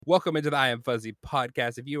Welcome into the Iamfuzzy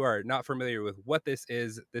podcast. If you are not familiar with what this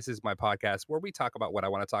is my podcast where we talk about what I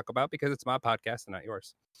want to talk about because it's my podcast and not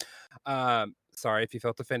yours. Sorry if you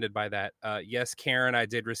felt offended by that. Yes, Karen, I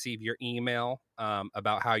did receive your email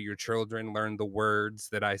about how your children learned the words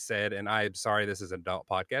that I said, and I'm sorry, this is an adult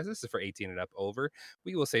podcast. This is for 18 and up over.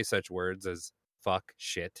 We will say such words as fuck,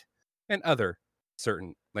 shit, and other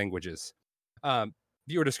certain languages.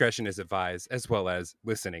 Viewer discretion is advised, as well as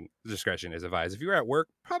listening discretion is advised. If you're at work,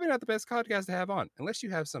 probably not the best podcast to have on, unless you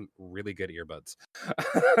have some really good earbuds.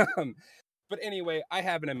 But anyway, I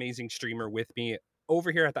have an amazing streamer with me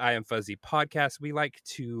over here at the Iamfuzzy podcast. We like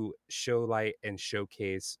to show light and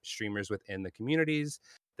showcase streamers within the communities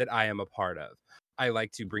that I am a part of. I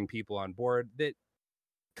like to bring people on board that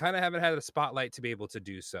kind of haven't had a spotlight to be able to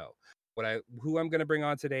do so. Who I'm going to bring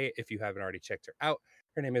on today, if you haven't already checked her out,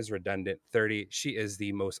 her name is REDUNDANT30. She is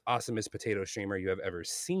the most awesomest potato streamer you have ever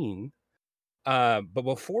seen. But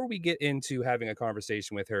before we get into having a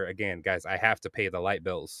conversation with her, again, guys, I have to pay the light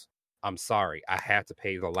bills. I'm sorry. I have to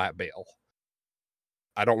pay the light bill.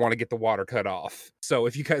 I don't want to get the water cut off. So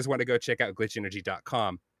if you guys want to go check out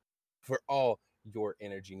glitchenergy.com for all your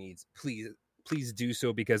energy needs, please do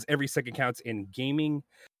so, because every second counts in gaming.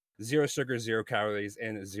 0 sugar, 0 calories,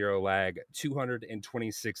 and 0 lag.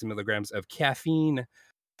 226 milligrams of caffeine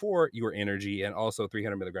for your energy, and also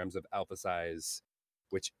 300 milligrams of alpha size,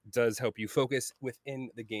 which does help you focus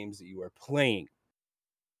within the games that you are playing.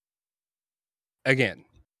 Again,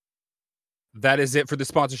 that is it for the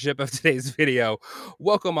sponsorship of today's video.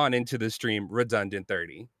 Welcome on into the stream,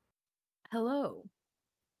 REDUNDANT30. Hello.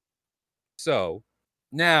 So,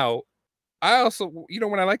 now, I also,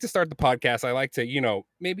 when I like to start the podcast, I like to,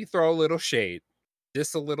 maybe throw a little shade,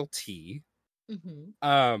 just a little tea.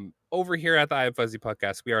 Mm-hmm. Over here at the Iamfuzzy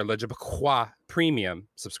podcast, we are eligible premium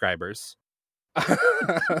subscribers.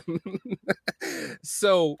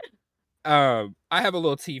 So, I have a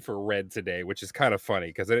little tea for Red today, which is kind of funny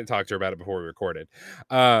because I didn't talk to her about it before we recorded.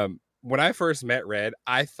 When I first met Red,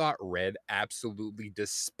 I thought Red absolutely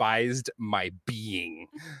despised my being.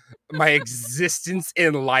 My existence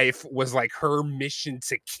in life was like her mission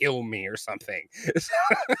to kill me or something.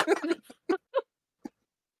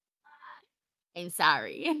 I'm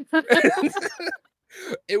sorry.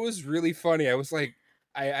 It was really funny. I was like,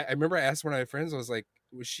 I remember I asked one of my friends, I was like,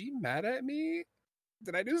 was she mad at me?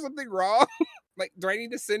 Did I do something wrong? Like, do I need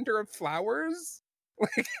to send her flowers?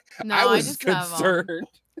 Like, No, I was concerned.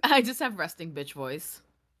 I just have resting bitch voice.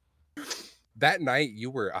 That night, you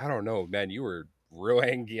were, I don't know, man, you were real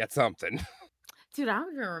angry at something. Dude, I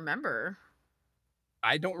don't even remember.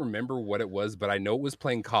 I don't remember what it was, but I know it was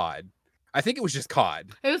playing COD. I think it was just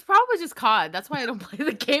COD. It was probably just COD. That's why I don't play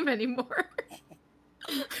the game anymore.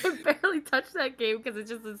 I barely touch that game because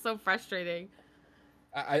it's so frustrating.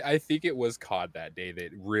 I think it was COD that day that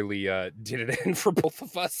really did it in for both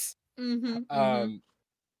of us. Mm-hmm.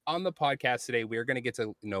 On the podcast today, we're going to get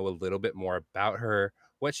to know a little bit more about her,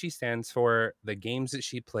 what she stands for, the games that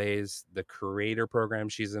she plays, the creator program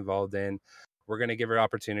she's involved in. We're going to give her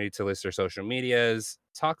opportunity to list her social medias,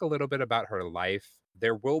 talk a little bit about her life.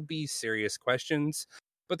 There will be serious questions,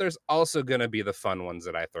 but there's also going to be the fun ones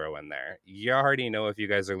that I throw in there. You already know, if you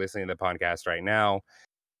guys are listening to the podcast right now,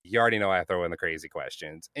 you already know I throw in the crazy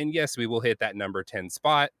questions. And yes, we will hit that number 10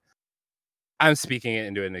 spot. I'm speaking it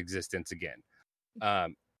into an existence again.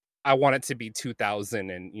 I want it to be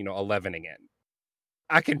 2011 again.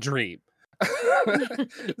 I can dream.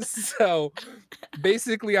 So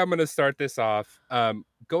basically, I'm going to start this off.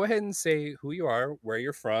 Go ahead and say who you are, where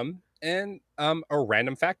you're from, and a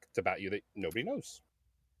random fact about you that nobody knows.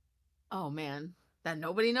 Oh, man. That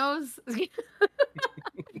nobody knows?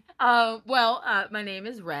 My name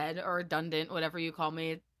is Red, or Redundant, whatever you call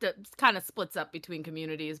me. It kind of splits up between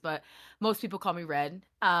communities, but most people call me Red.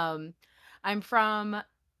 I'm from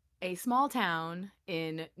a small town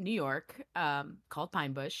in New York called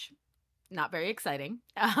Pine Bush. Not very exciting.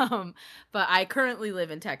 But I currently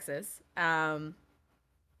live in Texas. I'm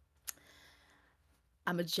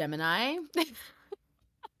a Gemini.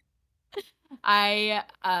 I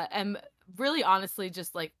am really honestly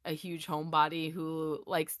just like a huge homebody who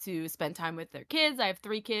likes to spend time with their kids. I have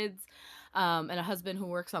 3 kids and a husband who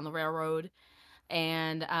works on the railroad.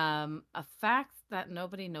 And a fact that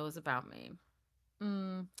nobody knows about me.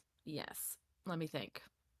 Yes. Let me think.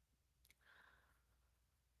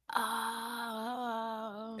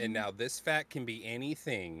 And now this fact can be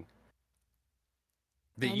anything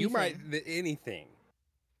that anything. you might, anything.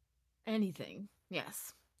 Anything.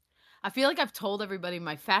 Yes. I feel like I've told everybody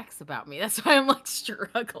my facts about me. That's why I'm like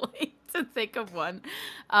struggling to think of one.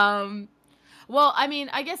 Well, I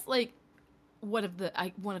mean, I guess like one of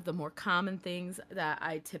the more common things that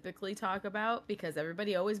I typically talk about, because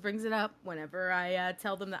everybody always brings it up whenever I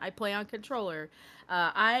tell them that I play on controller.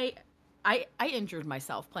 I injured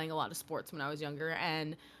myself playing a lot of sports when I was younger,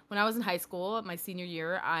 and when I was in high school, my senior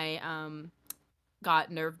year, I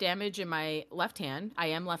got nerve damage in my left hand. I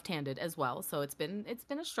am left-handed as well, so it's been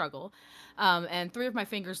a struggle. And three of my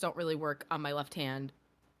fingers don't really work on my left hand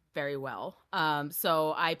very well.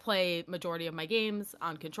 So I play majority of my games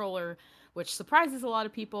on controller, which surprises a lot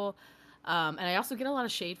of people. And I also get a lot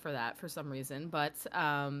of shade for that for some reason. But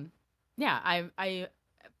yeah, I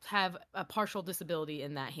have a partial disability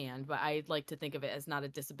in that hand, but I like to think of it as not a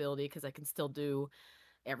disability because I can still do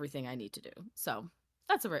everything I need to do. So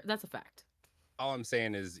that's a fact. All I'm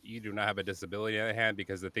saying is you do not have a disability in hand,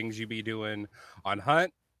 because the things you be doing on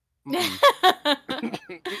Hunt, mm-mm.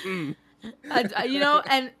 Mm-mm.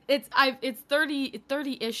 And it's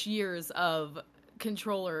 30-ish years of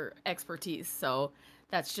controller expertise, so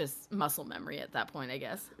that's just muscle memory at that point, I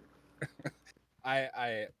guess.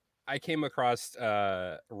 I came across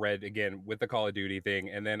Red again with the Call of Duty thing,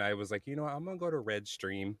 and then I was like, you know what, I'm gonna go to Red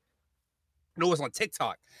stream. No, it was on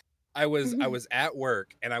TikTok. I was at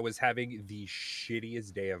work, and I was having the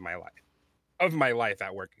shittiest day of my life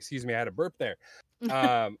at work. Excuse me, I had a burp there.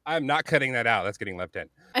 I'm not cutting that out. That's getting left in.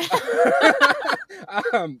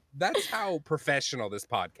 That's how professional this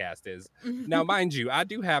podcast is. Now, mind you, I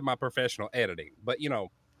do have my professional editing, but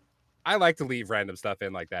I like to leave random stuff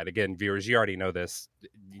in like that. Again, viewers, you already know this.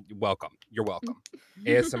 Welcome. You're welcome.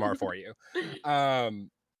 ASMR for you.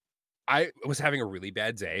 I was having a really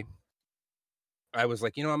bad day. I was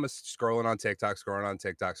like, I'm scrolling on TikTok,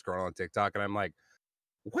 and I'm like,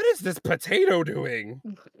 what is this potato doing?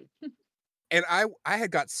 And I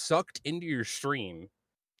had got sucked into your stream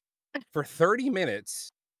for 30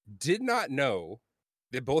 minutes, did not know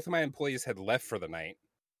that both of my employees had left for the night,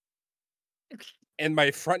 and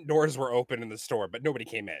my front doors were open in the store, but nobody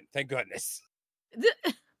came in. Thank goodness.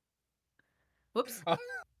 Whoops. I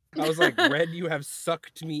was like, Red, you have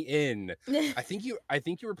sucked me in. I think you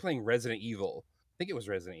were playing Resident Evil. I think it was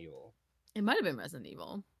Resident Evil. It might have been Resident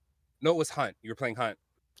Evil. No, it was Hunt. You were playing Hunt.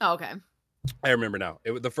 Oh, okay. I remember now.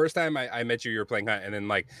 It was the first time I met you were playing Hunt, and then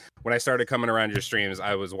like when I started coming around your streams,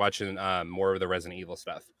 I was watching more of the Resident Evil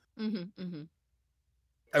stuff.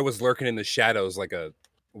 I was lurking in the shadows like a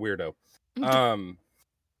weirdo.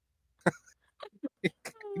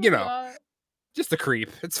 Just a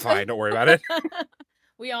creep. It's fine. Don't worry about it.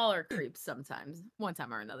 We all are creeps sometimes, one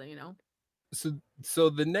time or another, So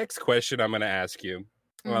the next question I'm going to ask you,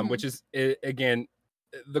 which is, again,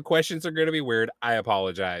 the questions are going to be weird. I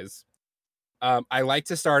apologize. I like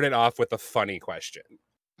to start it off with a funny question.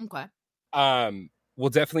 Okay. We'll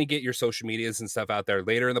definitely get your social medias and stuff out there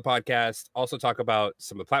later in the podcast. Also talk about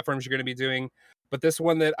some of the platforms you're going to be doing. But this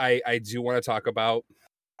one that I do want to talk about,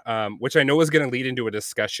 which I know is going to lead into a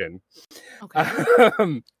discussion.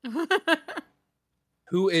 Okay.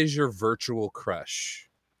 Who is your virtual crush?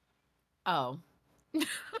 Oh.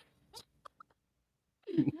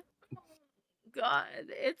 God,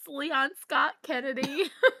 it's Leon Scott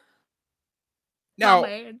Kennedy. Now,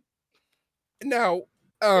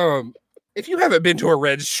 if you haven't been to a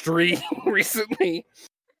Red stream recently,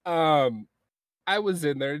 I was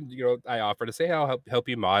in there, I offered to say, hey, I'll help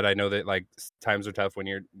you mod. I know that like times are tough when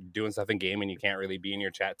you're doing stuff in game and you can't really be in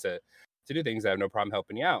your chat to do things. I have no problem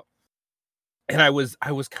helping you out. And I was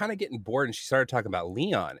kind of getting bored, and she started talking about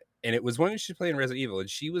Leon, and it was when she was playing Resident Evil, and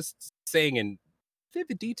she was saying in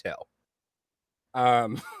vivid detail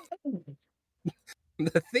the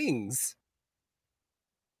things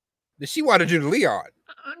that she wanted to do to Leon.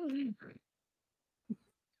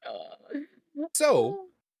 So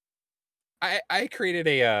I created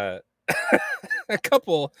a a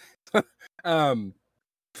couple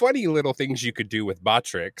funny little things you could do with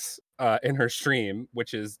Botrix in her stream,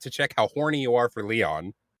 which is to check how horny you are for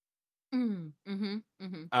Leon. And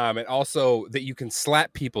also that you can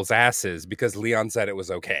slap people's asses because Leon said it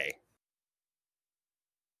was okay.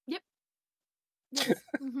 Yep. Yes.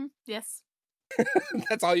 Yes.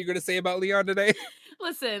 That's all you're going to say about Leon today?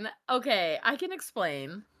 Listen, okay, I can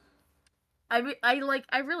explain. I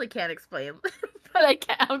really can't explain, but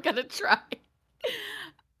I'm going to try.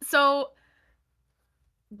 So,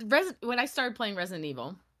 when I started playing Resident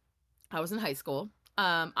Evil, I was in high school.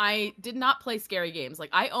 I did not play scary games. Like,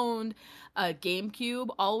 I owned a GameCube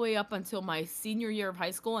all the way up until my senior year of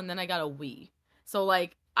high school, and then I got a Wii. So,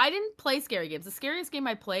 like, I didn't play scary games. The scariest game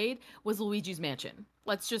I played was Luigi's Mansion.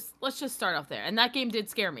 Let's just start off there. And that game did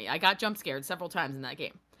scare me. I got jump scared several times in that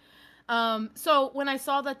game. So when I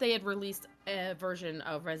saw that they had released a version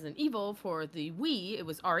of Resident Evil for the Wii, it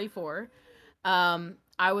was RE4.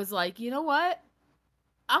 I was like, you know what?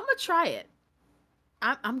 I'm gonna try it.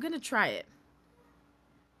 I'm gonna try it.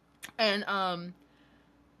 And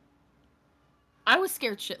I was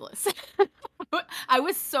scared shitless. I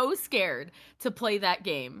was so scared to play that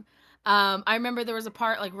game. I remember there was a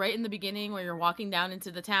part like right in the beginning where you're walking down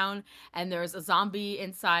into the town and there's a zombie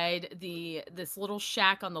inside this little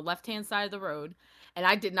shack on the left-hand side of the road, and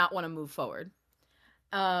I did not want to move forward.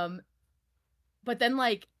 Um, but then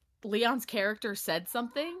like Leon's character said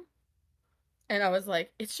something, and I was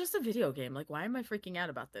like, it's just a video game. Like, why am I freaking out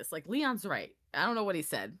about this? Like, Leon's right. I don't know what he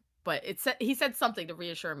said, but he said something to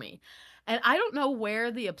reassure me. And I don't know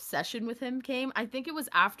where the obsession with him came. I think it was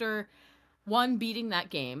after one, beating that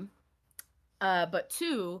game, but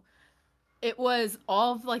two, it was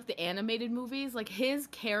all of like the animated movies. Like his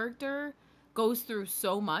character goes through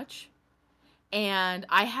so much, and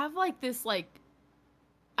I have this like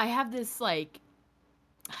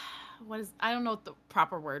what is, I don't know what the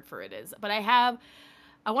proper word for it is, but I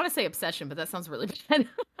want to say obsession, but that sounds really bad.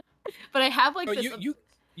 But I have Oh, like this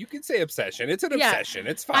you can say obsession. It's an yeah, obsession.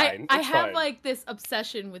 It's I fine. I It's have fine. like this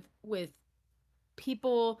obsession with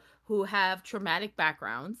people who have traumatic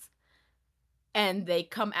backgrounds and they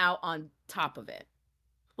come out on top of it.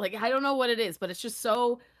 Like I don't know what it is, but it's just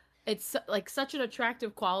so it's like such an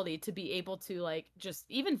attractive quality to be able to like just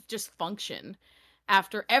even just function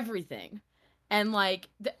after everything. And like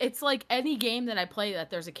it's like any game that I play that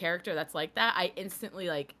there's a character that's like that, I instantly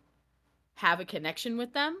like have a connection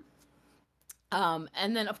with them.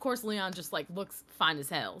 And then of course Leon just like looks fine as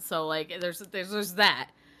hell. So like there's that,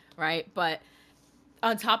 right? But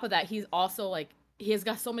on top of that, he's also like he has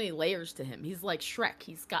got so many layers to him. He's like Shrek.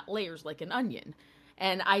 He's got layers like an onion.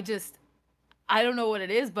 And I don't know what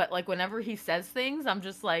it is, but like whenever he says things, I'm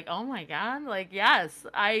just like, "Oh my god." Like, yes,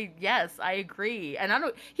 I agree. And I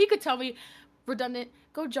don't he could tell me redundant,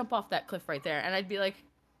 go jump off that cliff right there, and I'd be like,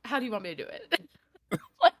 "How do you want me to do it?"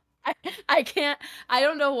 Like, I, I can't I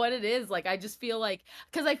don't know what it is. Like I just feel like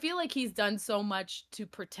cuz I feel like he's done so much to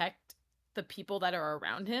protect the people that are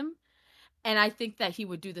around him, and I think that he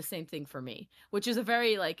would do the same thing for me, which is a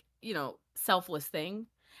very like, selfless thing,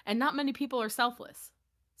 and not many people are selfless.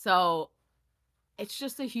 So, it's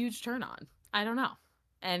just a huge turn on. I don't know.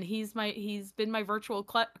 And he's been my virtual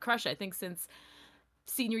crush I think since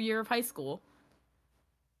senior year of high school.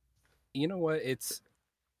 You know what?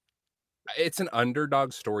 It's an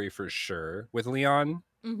underdog story for sure with Leon,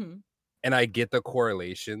 Mhm. and I get the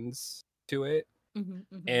correlations to it. Mhm.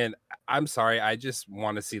 Mhm. And I'm sorry, I just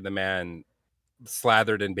want to see the man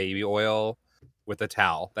slathered in baby oil with a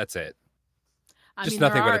towel. That's it. I Just mean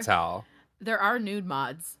nothing but a towel. there are nude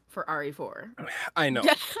mods for RE4. I know.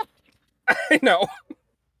 I know.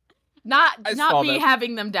 I Not saw me them.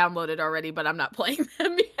 having them downloaded already, but I'm not playing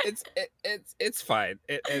them yet. It's fine.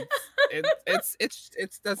 It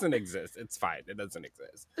doesn't exist. It's fine. It doesn't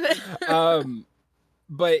exist.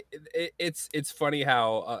 But it's funny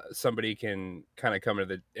how somebody can kind of come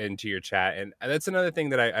into your chat, and that's another thing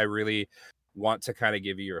that I really want to kind of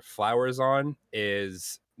give you your flowers on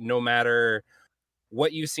is no matter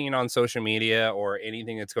what you've seen on social media or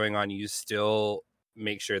anything that's going on, you still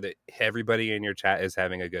make sure that everybody in your chat is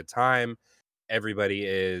having a good time. Everybody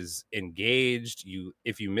is engaged.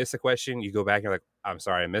 If you miss a question, you go back and you're like, I'm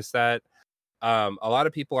sorry, I missed that. A lot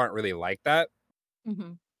of people aren't really like that.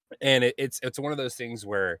 Mhm. And it's one of those things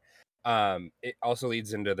where it also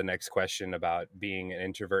leads into the next question about being an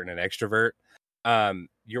introvert and an extrovert.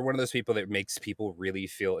 You're one of those people that makes people really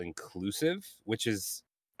feel inclusive, which is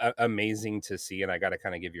amazing to see, and I got to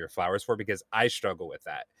kind of give you your flowers for, because I struggle with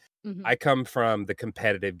that. Mhm. I come from the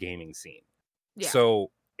competitive gaming scene, Yeah.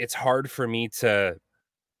 so it's hard for me to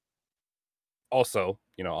also,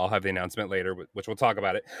 I'll have the announcement later, which we'll talk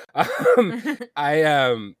about it. um i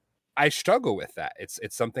um I struggle with that. It's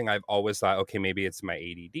something I've always thought, okay, maybe it's my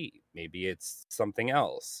ADD, maybe it's something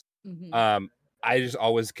else. Mhm. um I just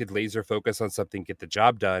always could laser focus on something, get the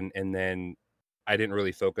job done, and then I didn't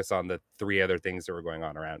really focus on the three other things that were going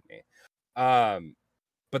on around me.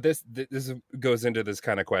 But this goes into this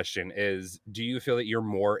kind of question is, do you feel that you're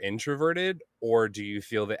more introverted, or do you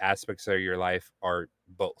feel that aspects of your life are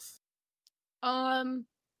both? Um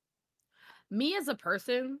Me as a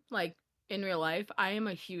person, like in real life, I am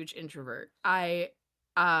a huge introvert.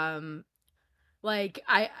 Um like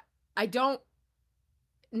I don't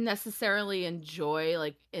necessarily enjoy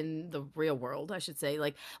like in the real world, I should say.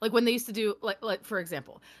 Like when they used to do like for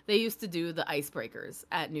example, they used to do the icebreakers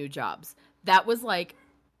at new jobs. That was like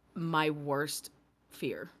my worst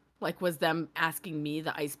fear. Like was them asking me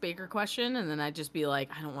the icebreaker question and then I'd just be like,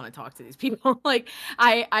 I don't want to talk to these people. Like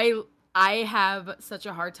I I I have such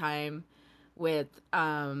a hard time with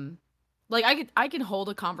Like I can hold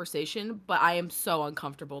a conversation, but I am so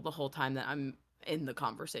uncomfortable the whole time that I'm in the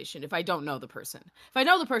conversation if I don't know the person. If I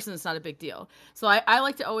know the person, it's not a big deal. So I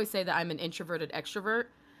like to always say that I'm an introverted extrovert.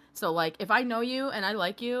 So like if I know you and I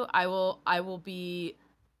like you, I will be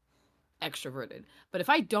extroverted. But if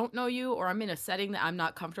I don't know you or I'm in a setting that I'm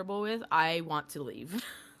not comfortable with, I want to leave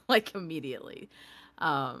like immediately.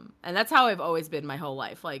 And that's how I've always been my whole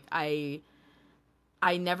life. Like I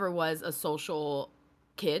never was a social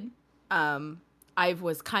kid. I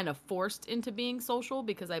was kind of forced into being social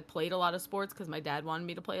because I played a lot of sports because my dad wanted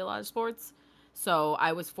me to play a lot of sports. So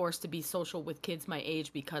I was forced to be social with kids my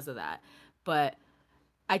age because of that. But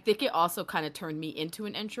I think it also kind of turned me into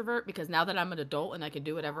an introvert because now that I'm an adult and I can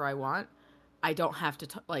do whatever I want, I don't have to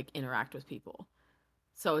like interact with people.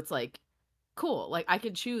 So it's like cool. Like I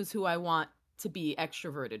can choose who I want to be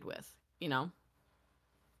extroverted with, you know?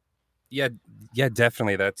 Yeah, yeah,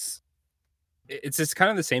 definitely. It's just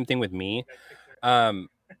kind of the same thing with me. Um,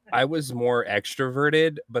 I was more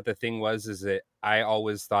extroverted, but the thing was, is that I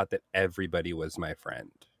always thought that everybody was my friend.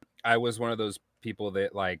 I was one of those people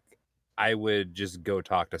that like I would just go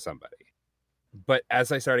talk to somebody. But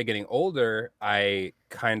as I started getting older, I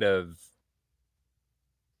kind of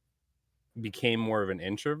became more of an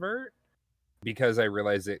introvert because I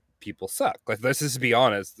realized that people suck. Like, let's just be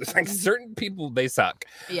honest. It's like certain people, they suck.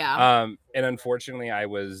 Yeah. And unfortunately, I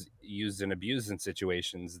was used and abused in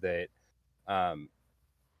situations that um,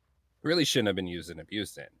 really shouldn't have been used and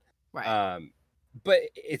abused in. Right. But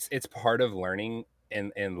it's part of learning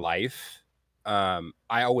in life. I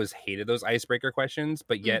always hated those icebreaker questions,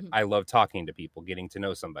 but yet Mm-hmm. I love talking to people, getting to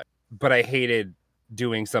know somebody. But I hated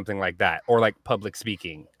doing something like that or like public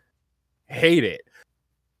speaking. Hate it.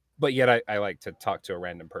 But yet I like to talk to a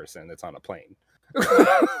random person that's on a plane.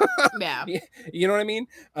 Right. Yeah. You know what I mean?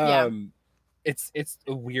 Yeah. It's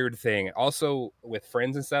a weird thing. Also with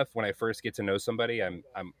friends and stuff, when I first get to know somebody, I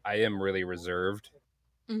am really reserved.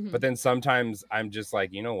 Mm-hmm. But then sometimes I'm just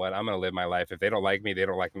like, you know what? I'm gonna live my life. If they don't like me, they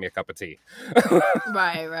don't like me a cup of tea.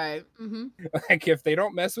 Right. Right. Mm-hmm. Like if they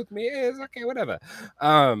don't mess with me, it's okay, whatever.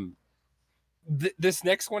 Um, this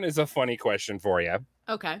next one is a funny question for you.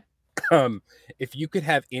 Okay. Um, if you could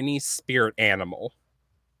have any spirit animal,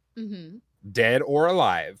 Mm-hmm. dead or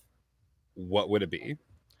alive, what would it be?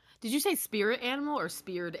 Did you say spirit animal or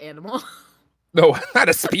speared animal? No, not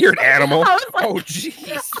a spirit animal. I was Oh, like,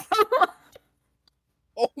 jeez.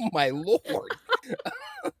 Oh, my Lord.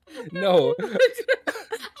 No, I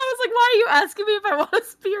was like, why are you asking me if I want a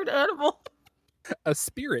speared animal? a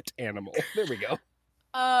spirit animal. There we go.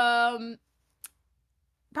 Um,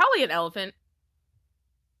 Probably an elephant.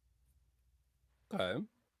 Okay.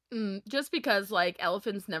 Just because like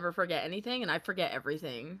elephants never forget anything, and I forget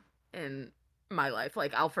everything in my life.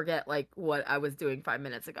 Like I'll forget like what I was doing 5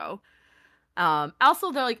 minutes ago.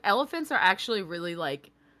 Also, they're like elephants are actually really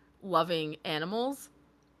like loving animals.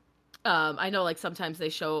 I know like sometimes they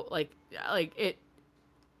show like it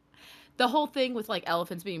the whole thing with like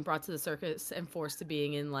elephants being brought to the circus and forced to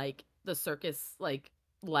being in like the circus like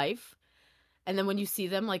life. And then when you see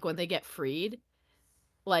them like when they get freed,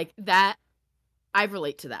 like that I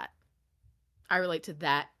relate to that. I relate to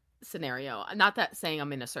that scenario. Not that saying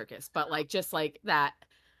I'm in a circus, but like just like that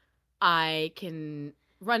I can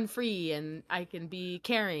run free and I can be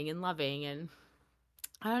caring and loving and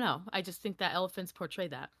I don't know. I just think that elephants portray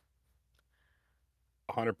that.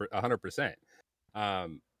 100%.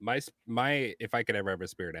 My if I could ever have a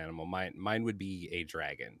spirit animal, mine would be a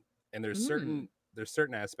dragon. And Mm. there's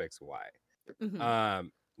certain aspects why.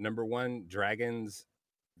 Mhm. Number one, dragons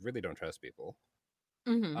really don't trust people.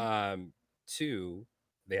 Mhm. Two,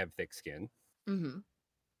 they have thick skin, Mhm.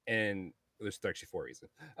 and there's actually four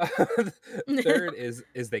reasons. Third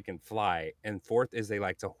is they can fly, and fourth is they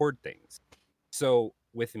like to hoard things. So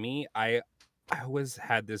with me, I always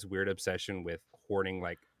had this weird obsession with hoarding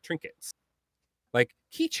like trinkets, like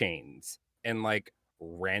keychains, and like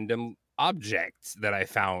random objects that I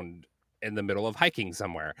found in the middle of hiking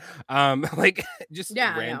somewhere. Like just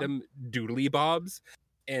Yeah, yeah. random doodly bobs.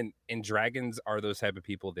 And dragons are those type of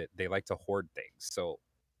people that they like to hoard things. So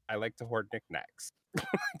I like to hoard knickknacks.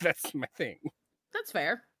 That's my thing. That's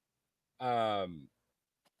fair. Um,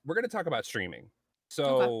 we're gonna talk about streaming. Okay.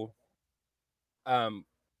 So um,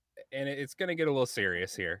 and it's gonna get a little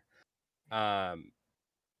serious here. Um,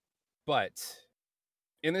 but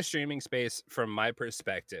in the streaming space, from my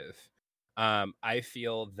perspective, I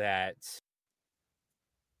feel that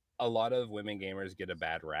a lot of women gamers get a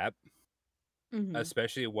bad rap, Mhm.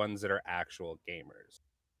 especially ones that are actual gamers.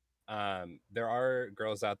 There are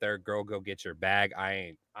girls out there, girl, go get your bag.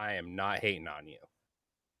 I am not hating on you.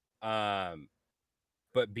 Um,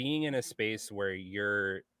 but being in a space where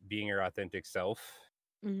you're being your authentic self,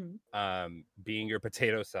 being your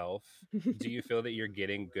potato self, do you feel that you're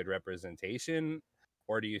getting good representation,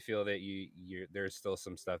 or do you feel that there's still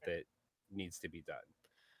some stuff that needs to be done?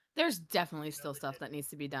 There's definitely still stuff that needs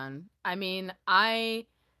to be done. I mean,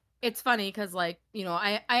 it's funny because, like, you know,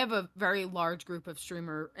 I have a very large group of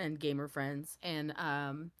streamer and gamer friends, and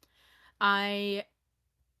I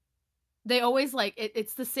they always like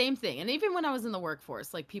it's the same thing. And even when I was in the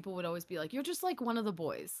workforce, like, people would always be like, "You're just like one of the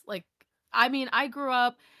boys." Like, I mean, I grew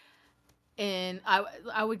up in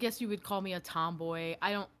I would guess you would call me a tomboy.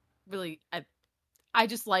 I don't really I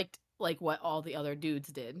just liked like what all the other dudes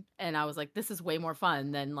did, and I was like, this is way more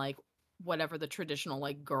fun than like whatever the traditional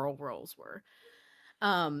like girl roles were.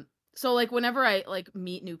 Um, so like whenever I like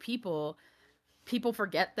meet new people, people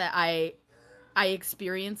forget that I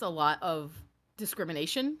experience a lot of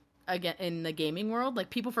discrimination again in the gaming world. Like,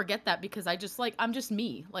 people forget that because I'm just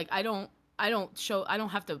me. Like, I don't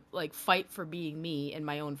have to like fight for being me in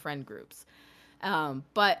my own friend groups.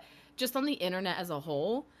 But just on the internet as a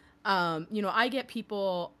whole, you know,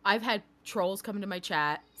 I've had trolls come into my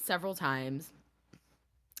chat several times,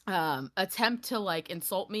 attempt to like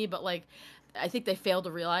insult me, but like, I think they fail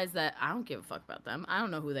to realize that I don't give a fuck about them. I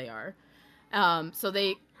don't know who they are. So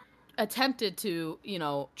they attempted to, you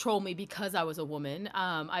know, troll me because I was a woman.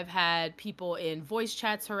 I've had people in voice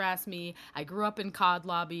chats harass me. I grew up in COD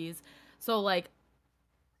lobbies. So like,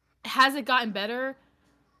 has it gotten better?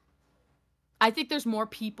 I think there's more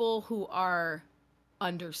people who are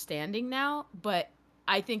understanding now, but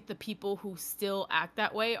I think the people who still act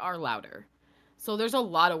that way are louder. So there's a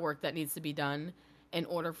lot of work that needs to be done in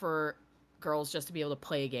order for girls just to be able to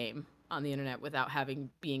play a game on the internet without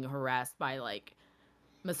being harassed by like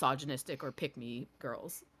misogynistic or pick me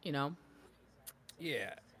girls, you know?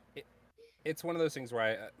 Yeah, it, it's one of those things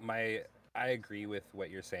where I agree with what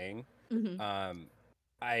you're saying. Mhm. Um,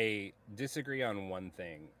 I disagree on one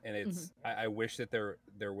thing, and Mhm. I wish that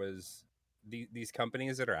there was these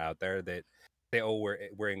companies that are out there that say, oh,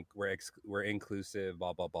 we're inclusive,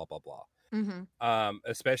 blah blah blah blah blah. Mhm.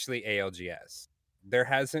 Especially ALGS. There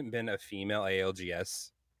hasn't been a female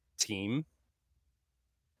ALGS team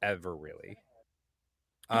ever, really.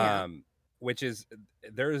 Yeah. Um, which is,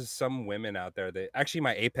 there's some women out there that actually,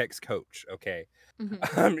 my Apex coach, okay,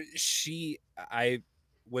 Mhm. I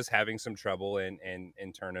was having some trouble in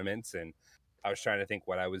tournaments, and I was trying to think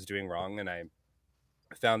what I was doing wrong, and I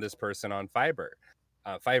found this person on Fiverr,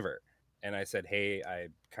 and I said, hey, I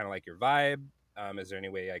kind of like your vibe. Is there any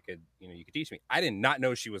way I could, you could teach me? I did not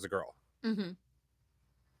know she was a girl. Mhm.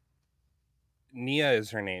 Nia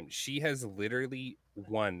is her name. She has literally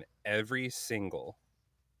won every single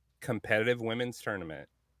competitive women's tournament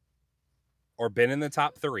or been in the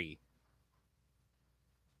top 3,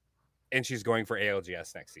 and she's going for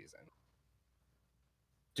ALGS next season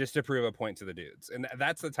just to prove a point to the dudes. And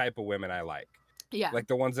that's the type of women I Yeah. like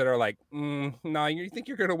the ones that are like, no, you think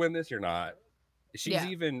you're gonna win this? You're not. She's Yeah.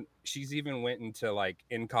 even went into like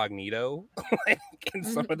incognito like in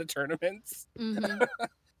some Mhm. of the tournaments, Mhm.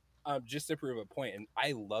 just to prove a point. And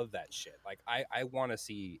I love that shit. Like, I want to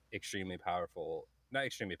see extremely powerful, not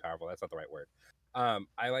extremely powerful, that's not the right word.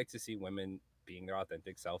 I like to see women being their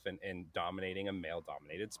authentic self and dominating a male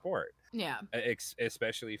dominated sport, Yeah.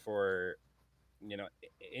 especially for,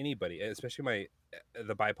 anybody, especially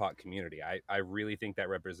the BIPOC community. I really think that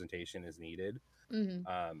representation is needed.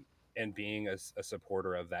 Mhm. And being a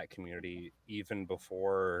supporter of that community even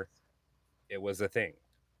before it was a thing.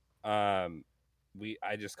 Um,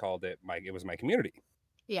 I just called it was my community.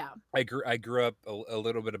 Yeah. I grew up, a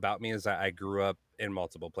little bit about me is that I grew up in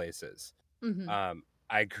multiple places. Mhm.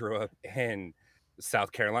 I grew up in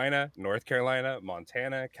South Carolina, North Carolina,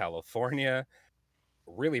 Montana, California.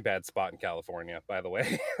 Really bad spot in California, by the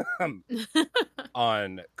way,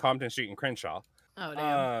 on Compton Street in Crenshaw. Oh,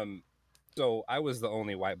 damn. Um, so I was the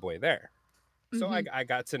only white boy there. So Mhm. I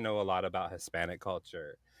got to know a lot about Hispanic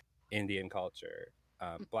culture, Indian culture,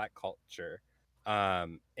 Black culture,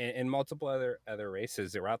 and multiple other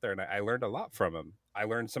races that were out there, and I learned a lot from them. I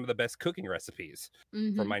learned some of the best cooking recipes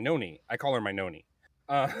from Mhm. my noni. I call her my noni.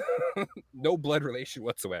 Uh, no blood relation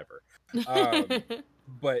whatsoever, um,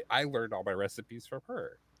 but I learned all my recipes from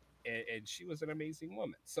her, and she was an amazing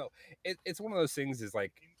woman. So it's one of those things. Is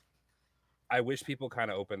like, I wish people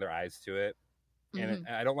kind of open their eyes to it, and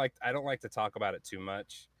Mhm. I don't like to talk about it too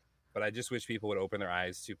much, but I just wish people would open their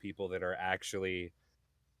eyes to people that are actually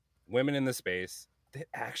women in the space that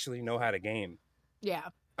actually know how to game, Yeah.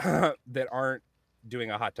 that aren't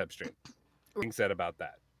doing a hot tub stream. Being said about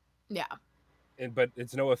that, Yeah. but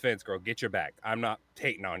it's no offense, girl. Get your back. I'm not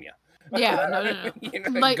hating on you. Yeah, no. You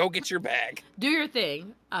know, Like, go get your bag. do your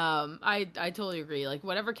thing. I totally agree. Like,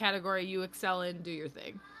 whatever category you excel in, do your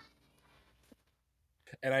thing.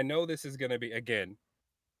 And I know this is going to be, again,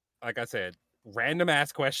 like I said, random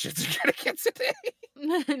ass questions you're going to get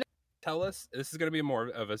today. Tell us, this is going to be more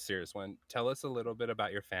of a serious one. Tell us a little bit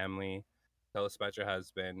about your family. Tell us about your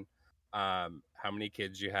husband. How many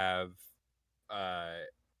kids you have.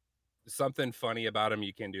 Something funny about him,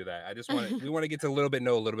 you can do that. We want to get to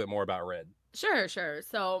know a little bit more about Red. Sure.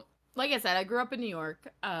 So, like I said, I grew up in New York.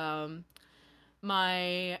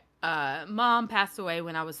 My mom passed away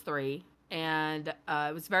when I was 3, and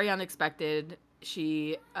it was very unexpected.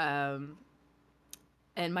 She and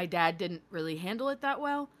my dad didn't really handle it that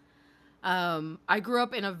well. I grew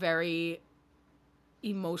up in a very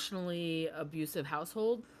emotionally abusive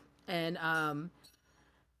household, and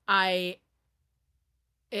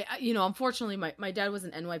unfortunately, my dad was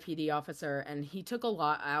an NYPD officer, and he took a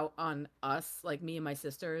lot out on us, like me and my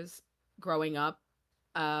sisters, growing up.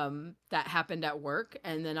 That happened at work,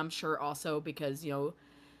 and then I'm sure also because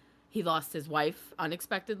he lost his wife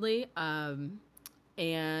unexpectedly,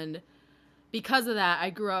 and because of that, I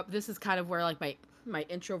grew up. This is kind of where like my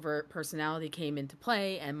introvert personality came into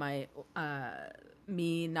play, and my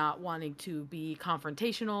me not wanting to be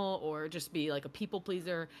confrontational or just be like a people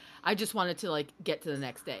pleaser. I just wanted to like get to the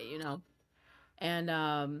next day, And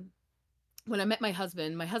when I met my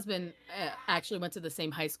husband actually went to the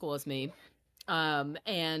same high school as me.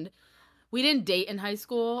 And we didn't date in high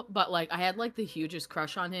school, but like I had like the hugest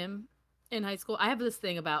crush on him in high school. I have this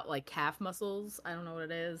thing about like calf muscles. I don't know what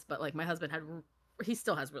it is, but like my husband he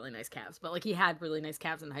still has really nice calves, but like he had really nice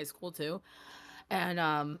calves in high school too.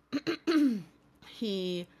 And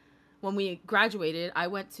when we graduated, I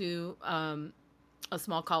went to a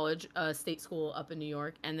small college, a state school up in New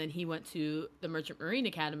York, and then he went to the Merchant Marine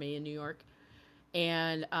Academy in New York.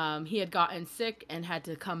 And he had gotten sick and had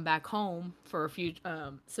to come back home for a few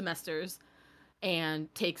semesters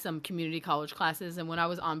and take some community college classes. And when I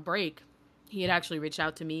was on break, he had actually reached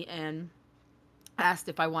out to me and asked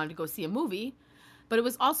if I wanted to go see a movie. But it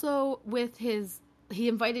was also with he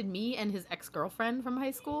invited me and his ex-girlfriend from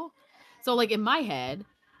high school. So like in my head,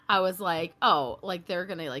 I was like, oh, like they're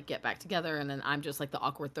gonna like get back together, and then I'm just like the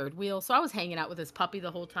awkward third wheel. So I was hanging out with his puppy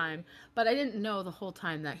the whole time, but I didn't know the whole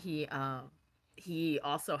time that he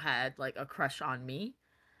also had like a crush on me.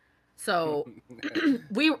 So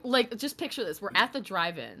we like just picture this. We're at the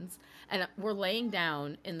drive-ins and we're laying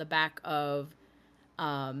down in the back of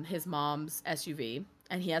his mom's SUV,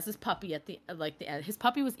 and he has his puppy at the end. His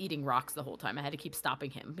puppy was eating rocks the whole time. I had to keep stopping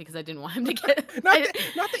him because I didn't want him to get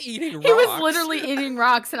not the eating rocks. He was literally eating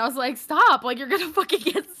rocks, and I was like, stop, like you're gonna fucking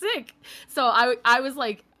get sick. So I was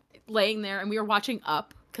like laying there, and we were watching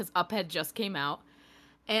Up because Up had just came out.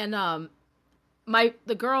 And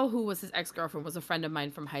the girl who was his ex-girlfriend was a friend of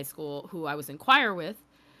mine from high school who I was in choir with.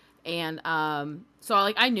 And so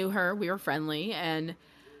like I knew her, we were friendly, and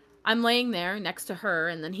I'm laying there next to her,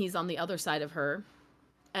 and then he's on the other side of her,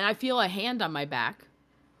 and I feel a hand on my back,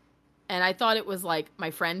 and I thought it was like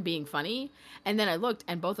my friend being funny, and then I looked,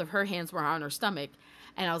 and both of her hands were on her stomach,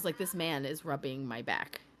 and I was like, this man is rubbing my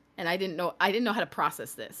back. And I didn't know how to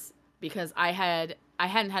process this because I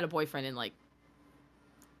hadn't had a boyfriend in like,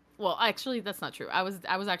 well, actually that's not true. I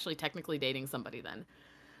was actually technically dating somebody then,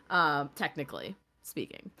 technically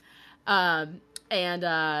speaking.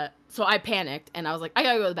 So I panicked, and I was like, I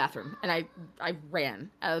gotta go to the bathroom. And I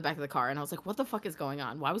ran out of the back of the car, and I was like, what the fuck is going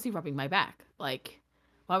on? Why was he rubbing my back? Like,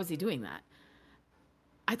 why was he doing that?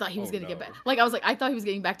 I thought he was going to get back. Like, I thought he was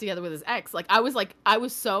getting back together with his ex. Like, I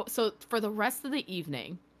was so for the rest of the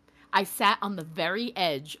evening, I sat on the very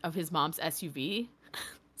edge of his mom's SUV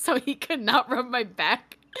so he could not rub my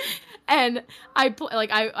back. And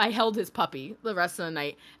I held his puppy the rest of the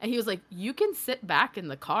night, and he was like, you can sit back in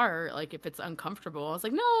the car, like, if it's uncomfortable. I was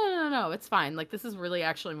like, no, it's fine. Like, this is really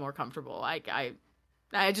actually more comfortable. Like,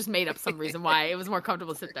 I just made up some reason why it was more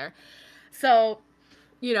comfortable to sit there. So,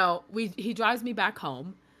 he drives me back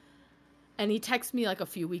home, and he texts me like a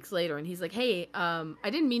few weeks later, and he's like, hey, I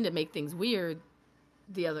didn't mean to make things weird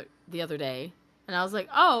the other day. And I was like,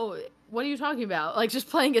 oh, what are you talking about? Like, just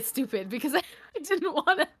playing it stupid because I didn't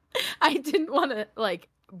want to like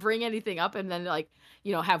bring anything up and then like,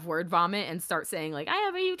 have word vomit and start saying like, I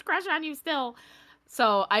have a huge crush on you still.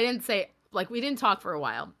 So I didn't say, like, we didn't talk for a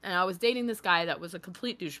while, and I was dating this guy that was a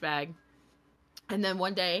complete douchebag. And then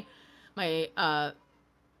one day my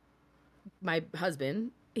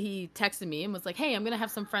husband, he texted me and was like, hey, I'm going to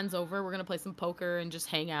have some friends over. We're going to play some poker and just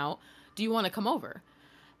hang out. Do you want to come over?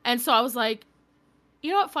 And so I was like,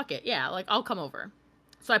 you know what? Fuck it. Yeah, like, I'll come over.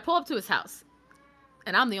 So I pull up to his house,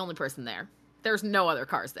 and I'm the only person there. there's no other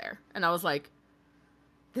cars there. And I was like,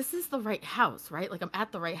 this is the right house, right? Like I'm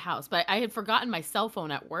at the right house. But I had forgotten my cell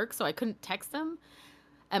phone at work, so I couldn't text him.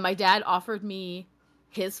 And my dad offered me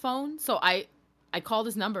his phone. So I called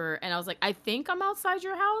his number and I was like, I think I'm outside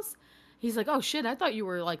your house. He's like, oh shit, I thought you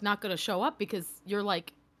were like not gonna show up because you're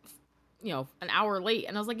like, an hour late.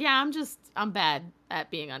 And I was like, yeah, I'm bad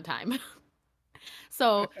at being on time.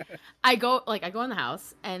 So I go in the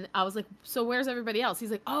house and I was like, so where's everybody else?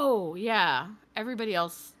 He's like, oh yeah, everybody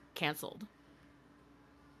else canceled.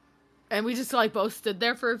 And we just like both stood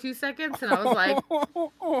there for a few seconds and I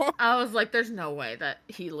was like, there's no way that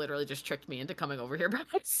he literally just tricked me into coming over here by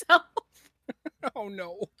myself. Oh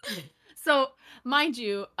no. So mind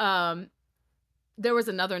you, there was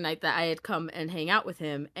another night that I had come and hang out with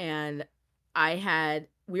him, and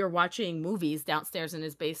we were watching movies downstairs in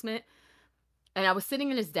his basement, and I was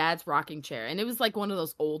sitting in his dad's rocking chair, and it was like one of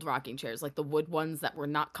those old rocking chairs, like the wood ones that were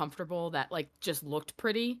not comfortable, that like just looked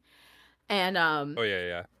pretty. And Oh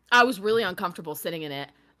yeah. I was really uncomfortable sitting in it.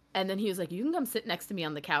 And then he was like, you can come sit next to me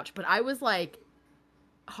on the couch. But I was like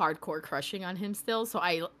hardcore crushing on him still. So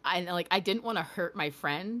I didn't want to hurt my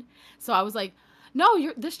friend. So I was like,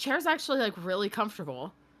 no, this chair's actually like really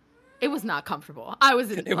comfortable. It was not comfortable.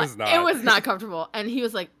 It was not comfortable. And he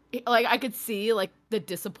was like I could see like the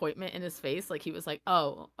disappointment in his face. Like he was like,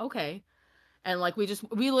 oh, okay. And like we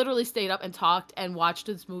literally stayed up and talked and watched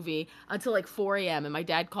this movie until like 4 a.m. And my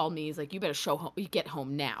dad called me. He's like, you better get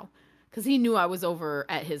home now. Because he knew I was over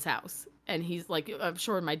at his house. And he's like, I'm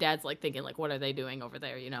sure my dad's like thinking like, what are they doing over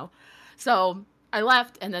there, So I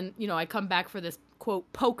left, and then, I come back for this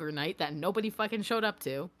quote poker night that nobody fucking showed up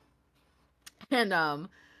to. And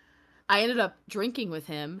I ended up drinking with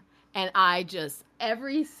him, and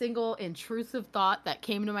every single intrusive thought that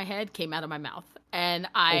came into my head came out of my mouth. And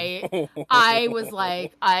I was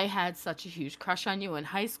like, I had such a huge crush on you in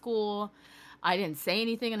high school. I didn't say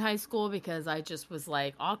anything in high school because I just was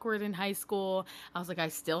like awkward in high school. I was like, I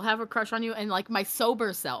still have a crush on you. And like my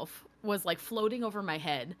sober self was like floating over my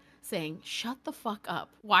head saying, shut the fuck up.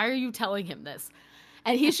 Why are you telling him this?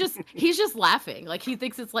 And he's just laughing. Like he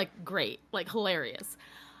thinks it's like great, like hilarious.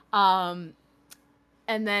 And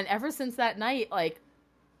then ever since that night, like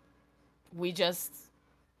we just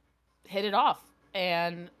hit it off.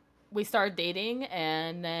 And we started dating,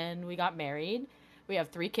 and then we got married. We have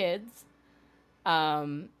 3 kids,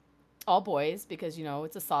 all boys, because,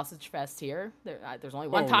 it's a sausage fest here. There's only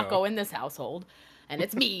one taco in this household, and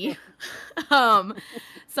it's me.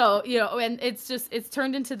 So, and it's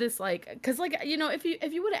turned into this, like, because, like,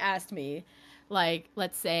 if you would have asked me, like,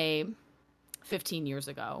 let's say 15 years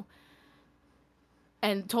ago,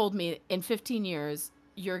 and told me in 15 years,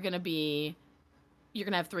 you're going to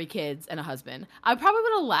have 3 kids and a husband, I probably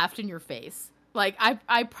would have laughed in your face. Like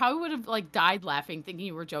I probably would have like died laughing thinking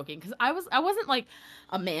you were joking, because I wasn't like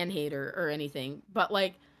a man hater or anything, but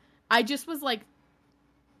like I just was like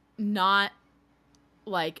not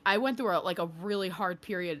like I went through a really hard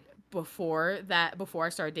period before I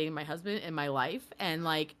started dating my husband in my life, and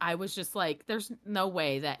like I was just like, there's no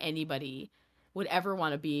way that anybody would ever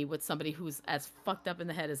want to be with somebody who's as fucked up in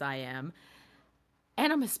the head as I am.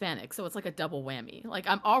 And I'm Hispanic, so it's like a double whammy. Like,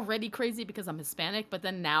 I'm already crazy because I'm Hispanic, but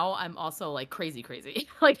then now I'm also, like, crazy.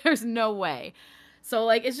 Like, there's no way. So,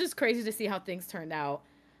 like, it's just crazy to see how things turned out.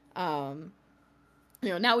 Now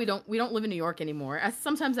we don't live in New York anymore.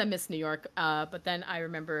 Sometimes I miss New York, but then I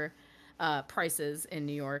remember prices in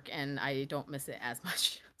New York, and I don't miss it as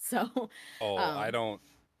much. So, I don't.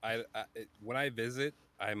 When I visit,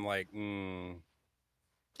 I'm like,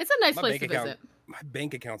 it's a nice place to visit. My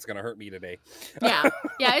bank account's gonna hurt me today. Yeah,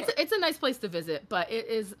 it's a nice place to visit, but it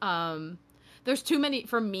is. There's too many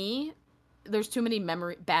for me. There's too many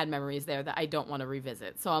bad memories there that I don't want to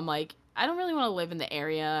revisit. So I'm like, I don't really want to live in the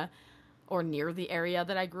area or near the area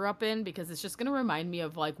that I grew up in, because it's just gonna remind me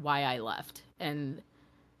of like why I left, and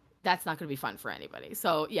that's not gonna be fun for anybody.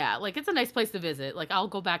 So yeah, like it's a nice place to visit. Like I'll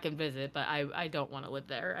go back and visit, but I don't want to live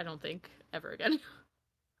there. I don't think ever again.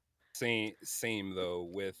 Same though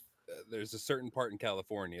with. There's a certain part in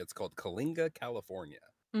California. It's called Kalinga, California.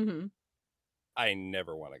 Mm-hmm. I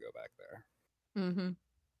never want to go back there. Mm-hmm.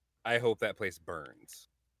 I hope that place burns.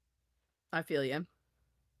 I feel you.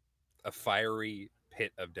 A fiery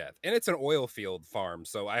pit of death. And it's an oil field farm,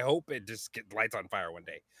 so I hope it just lights on fire one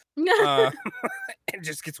day. And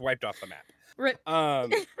just gets wiped off the map.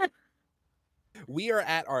 We are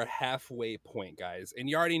at our halfway point, guys. And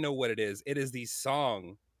you already know what it is. It is the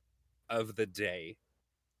song of the day.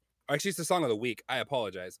 Actually, it's the song of the week. I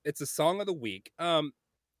apologize. It's the song of the week. I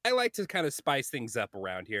like to kind of spice things up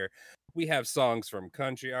around here. We have songs from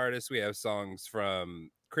country artists. We have songs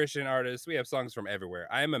from Christian artists. We have songs from everywhere.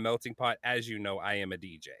 I am a melting pot. As you know, I am a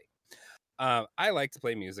DJ. I like to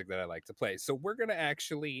play music that I like to play. So we're gonna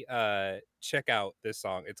actually check out this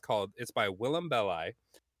song. It's by Willem Belli.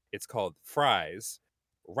 It's called Fries.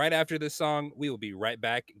 Right after this song, we will be right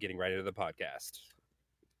back getting right into the podcast.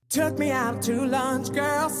 Took me out to lunch,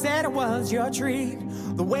 girl, said it was your treat.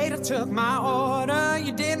 The waiter took my order,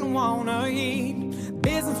 you didn't wanna eat.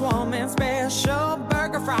 Businesswoman special,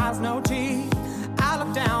 burger, fries, no tea. I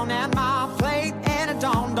looked down at my plate and it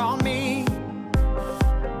dawned on me.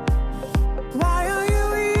 Why are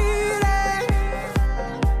you eating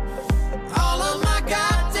all of my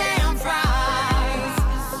goddamn fries?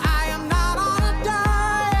 I am not on a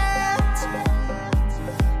diet.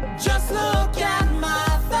 Just look at my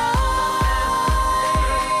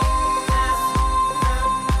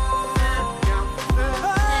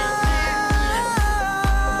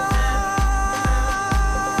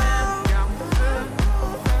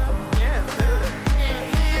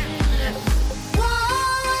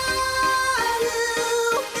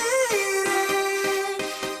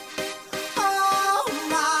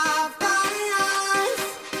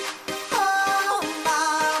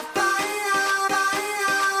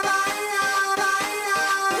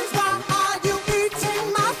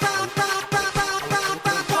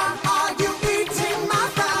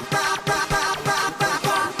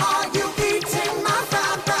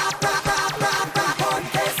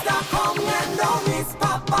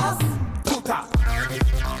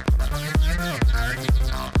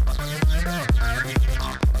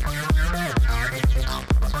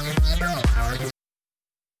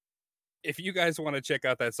If you guys want to check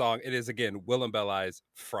out that song, it is again Willem Belli's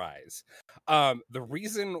Fries. The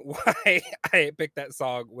reason why I picked that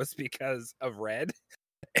song was because of Red.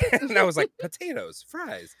 And I was like, potatoes,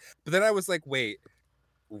 fries. But then I was like, wait,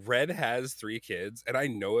 Red has 3 kids, and I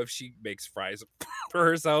know if she makes fries for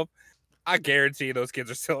herself, I guarantee those kids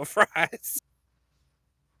are still fries.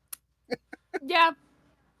 Yeah.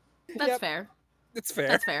 That's fair. It's fair.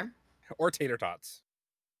 That's fair. Or tater tots.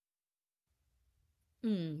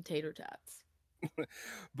 Tater tots.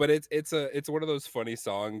 But it's one of those funny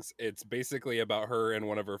songs. It's basically about her and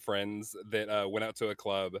one of her friends that went out to a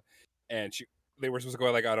club, and they were supposed to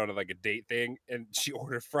go out on like a date thing, and she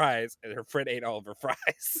ordered fries, and her friend ate all of her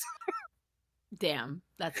fries. Damn,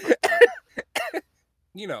 that's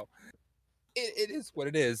you know, it is what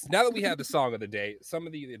it is. Now that we have the song of the day, some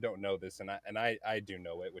of you that don't know this, and I do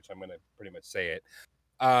know it, which I'm gonna pretty much say it.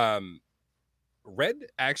 Red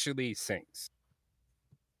actually sings.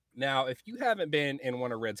 Now, if you haven't been in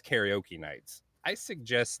one of Red's karaoke nights, I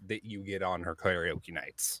suggest that you get on her karaoke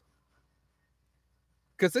nights.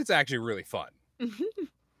 Because it's actually really fun.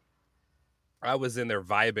 I was in there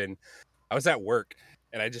vibing. I was at work,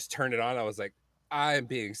 and I just turned it on. I was like, I'm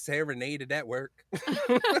being serenaded at work.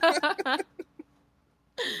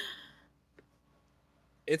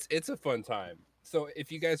 It's a fun time. So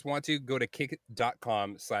if you guys want to, go to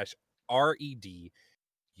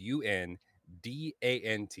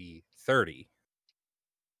kick.com/REDUNDANT30.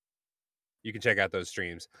 You can check out those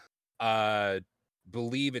streams.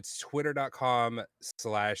 Believe it's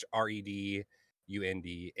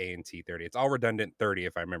twitter.com/REDUNDANT30. It's all redundant 30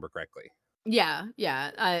 if I remember correctly. Yeah.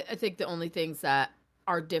 I think the only things that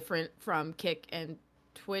are different from Kick and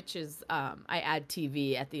Twitch is I add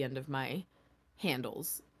TV at the end of my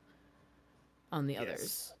handles on the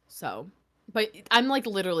others. So, but I'm like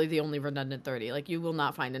literally the only redundant 30. Like, you will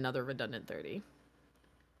not find another redundant 30.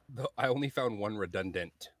 I only found one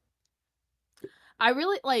redundant. I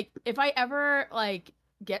really like, if I ever like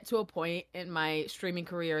get to a point in my streaming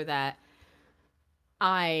career that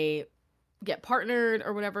I get partnered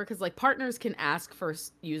or whatever, because like partners can ask for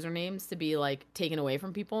usernames to be like taken away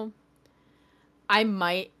from people, I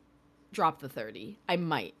might drop the 30. I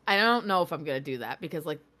don't know if I'm gonna do that, because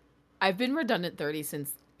like I've been redundant 30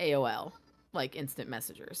 since AOL, like instant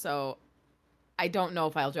messenger, so I don't know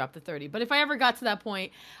if I'll drop the 30. But if I ever got to that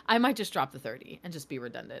point, I might just drop the 30 and just be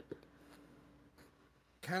redundant.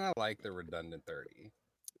 Kind of like the redundant 30.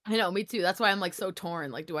 I know, me too. That's why I'm like so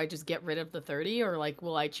torn. Like, do I just get rid of the 30, or like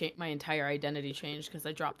will I change my entire identity change because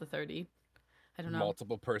I dropped the 30? I don't know.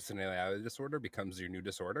 Multiple personality disorder becomes your new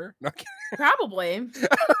disorder? No, probably.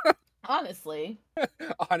 Honestly,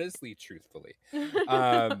 truthfully.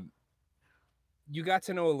 You got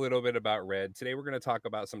to know a little bit about Red. Today we're going to talk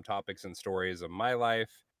about some topics and stories of my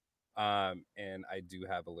life. And I do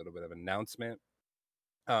have a little bit of an announcement.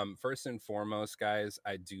 First and foremost, guys,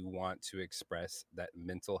 I do want to express that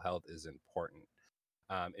mental health is important.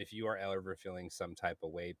 If you are ever feeling some type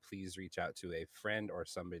of way, please reach out to a friend or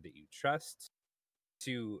somebody that you trust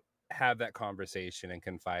to have that conversation and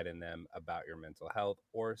confide in them about your mental health,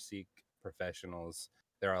 or seek professionals.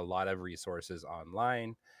 There are a lot of resources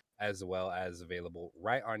online as well as available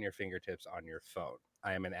right on your fingertips on your phone.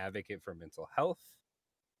 I am an advocate for mental health.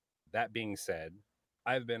 That being said,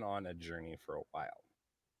 I've been on a journey for a while.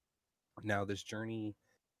 Now, this journey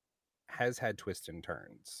has had twists and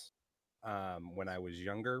turns. When I was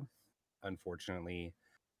younger, unfortunately,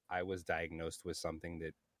 I was diagnosed with something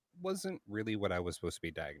that wasn't really what I was supposed to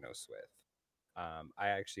be diagnosed with. I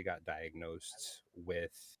actually got diagnosed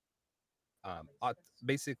with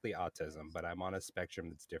basically autism, but I'm on a spectrum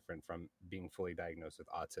that's different from being fully diagnosed with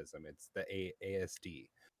autism. It's the ASD.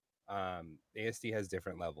 ASD has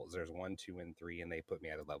different levels. There's 1, 2, and 3, and they put me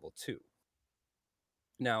at a level 2.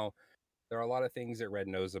 Now, there are a lot of things that Red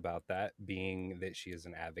knows about that, being that she is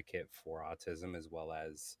an advocate for autism, as well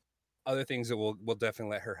as other things that we'll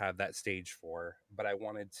definitely let her have that stage for. But I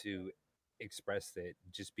wanted to express that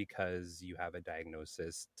just because you have a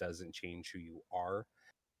diagnosis doesn't change who you are,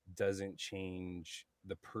 doesn't change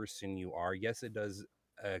the person you are. Yes, it does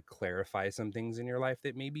clarify some things in your life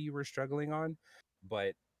that maybe you were struggling on,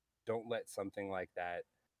 but don't let something like that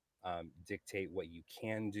dictate what you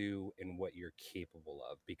can do and what you're capable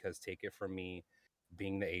of. Because take it from me,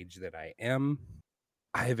 being the age that I am,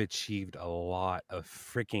 I have achieved a lot of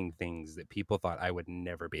freaking things that people thought I would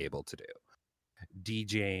never be able to do.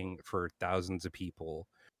 DJing for thousands of people,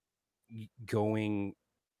 going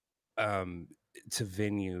to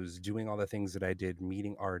venues, doing all the things that I did,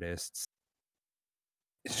 meeting artists,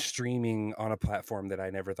 streaming on a platform that I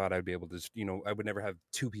never thought I'd be able to, I would never have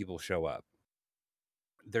 2 people show up.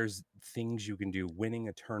 There's things you can do. Winning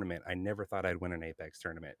a tournament, I never thought I'd win an Apex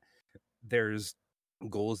tournament. There's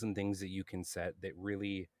goals and things that you can set that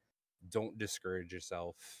really don't discourage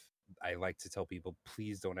yourself. I like to tell people,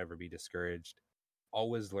 please don't ever be discouraged.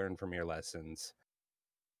 Always learn from your lessons.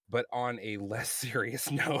 But on a less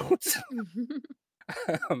serious note,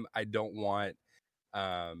 I don't want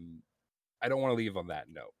to leave on that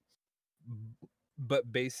note.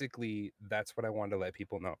 But basically, that's what I wanted to let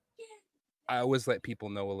people know. I always let people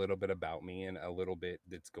know a little bit about me and a little bit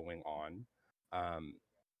that's going on.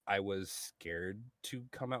 I was scared to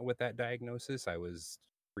come out with that diagnosis. I was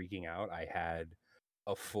freaking out. I had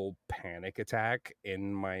a full panic attack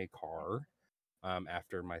in my car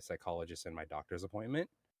after my psychologist and my doctor's appointment.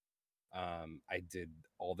 I did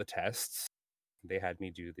all the tests. They had me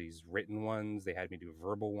do these written ones. They had me do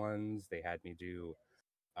verbal ones. They had me do,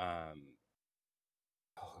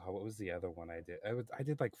 what was the other one I did? I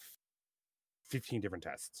did like 15 different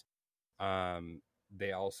tests.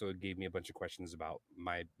 They also gave me a bunch of questions about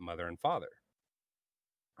my mother and father,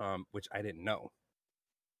 which I didn't know.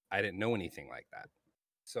 I didn't know anything like that.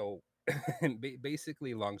 So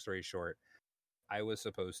basically, long story short, I was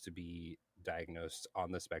supposed to be diagnosed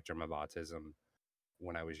on the spectrum of autism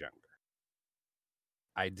when I was younger.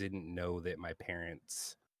 I didn't know that my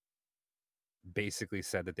parents basically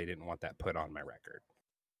said that they didn't want that put on my record.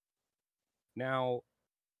 Now,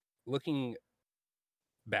 looking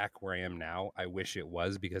back where I am now, I wish it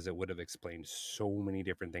was, because it would have explained so many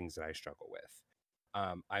different things that I struggle with.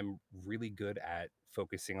 I'm really good at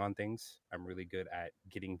focusing on things. I'm really good at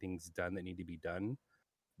getting things done that need to be done.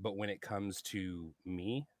 But when it comes to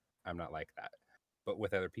me, I'm not like that. But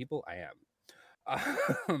with other people, I am.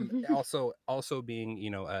 Also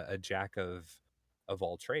being, a jack of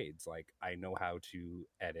all trades. Like, I know how to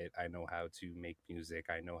edit. I know how to make music.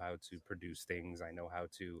 I know how to produce things. I know how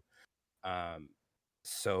to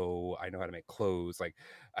sew. I know how to make clothes. Like,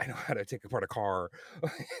 I know how to take apart a car.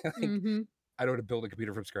 I know how to build a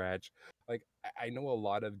computer from scratch. Like, I know a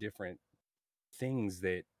lot of different things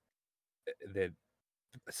that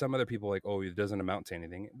some other people like, oh, it doesn't amount to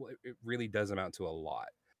anything. Well, it really does amount to a lot.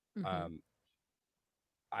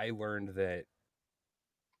 I learned that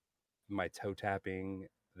my toe tapping,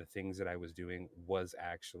 the things that I was doing, was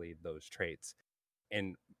actually those traits.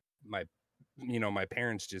 And my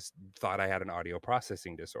parents just thought I had an audio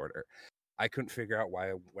processing disorder. I couldn't figure out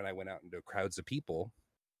why, when I went out into crowds of people,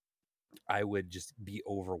 I would just be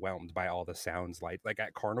overwhelmed by all the sounds. Like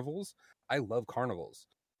at carnivals, I love carnivals,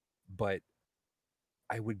 but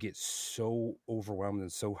I would get so overwhelmed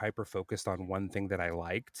and so hyper focused on one thing that I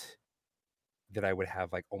liked that I would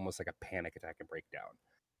have like almost like a panic attack and breakdown.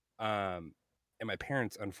 And my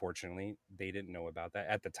parents, unfortunately, they didn't know about that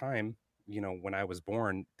at the time. When I was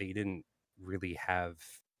born, they didn't really have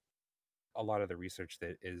a lot of the research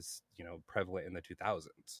that is, prevalent in the 2000s.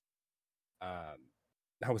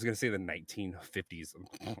 I was going to say the 1950s,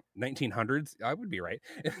 1900s. I would be right.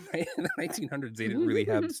 In the 1900s, they didn't really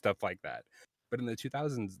have stuff like that. But in the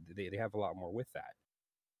 2000s, they have a lot more with that.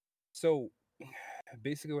 So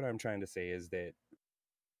basically what I'm trying to say is that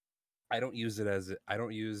I don't use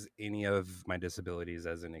any of my disabilities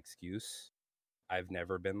as an excuse. I've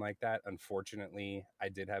never been like that. Unfortunately, I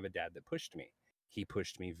did have a dad that pushed me. He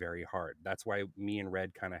pushed me very hard. That's why me and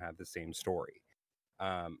Red kind of have the same story.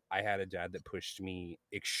 I had a dad that pushed me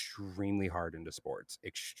extremely hard into sports,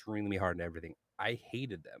 extremely hard in everything. I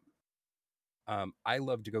hated them. I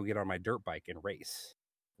love to go get on my dirt bike and race,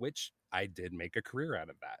 which I did make a career out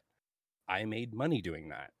of that. I made money doing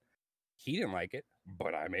that. He didn't like it,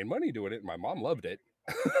 but I made money doing it. My mom loved it.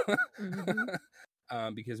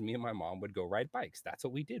 Because me and my mom would go ride bikes. That's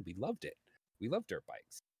what we did. We loved it. We loved dirt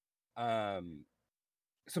bikes.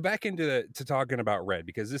 So back into to talking about Red,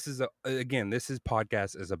 because this is this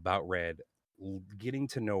podcast is about Red, getting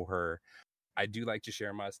to know her. I do like to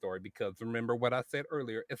share my story because remember what I said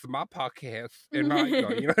earlier, it's my podcast and not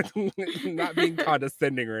not being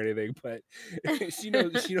condescending or anything, but she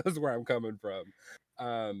knows where I'm coming from.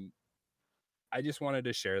 I just wanted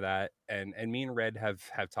to share that, and me and Red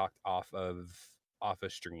have talked off of a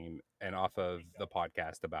stream and off of the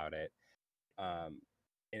podcast about it. And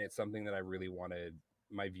it's something that I really wanted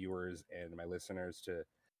my viewers and my listeners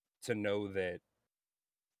to know that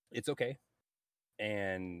it's okay,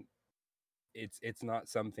 and it's not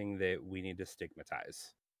something that we need to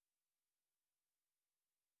stigmatize.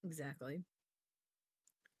 Exactly.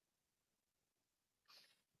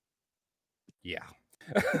 Yeah.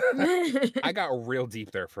 I got real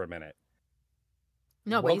deep there for a minute.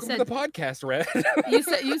 No, welcome but you said to the podcast, Red.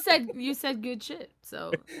 you said good shit.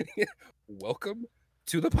 So welcome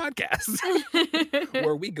to the podcast,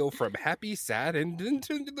 where we go from happy, sad, and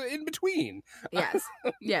into the in between.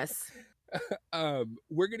 Yes.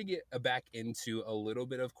 We're gonna get back into a little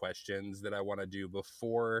bit of questions that I want to do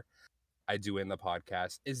before I do in the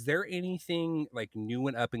podcast. Is there anything like new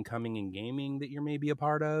and up and coming in gaming that you're maybe a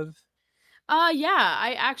part of? Yeah,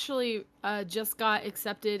 I actually just got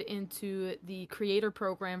accepted into the creator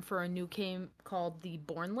program for a new game called The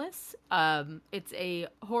Bornless. It's a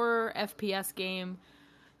horror FPS game,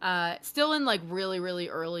 still in like really, really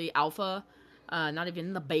early alpha, not even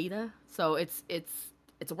in the beta. So it's a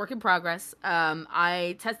work in progress.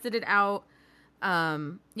 I tested it out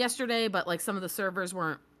yesterday, but like some of the servers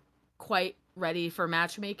weren't quite ready for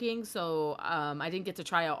matchmaking, so I didn't get to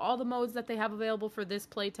try out all the modes that they have available for this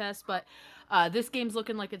playtest, but this game's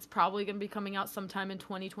looking like it's probably going to be coming out sometime in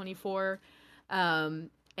 2024, and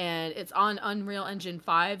it's on Unreal Engine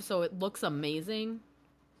 5, so it looks amazing.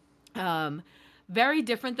 Very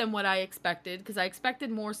different than what I expected, because I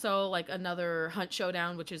expected more so like another Hunt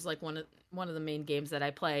Showdown, which is like one of the main games that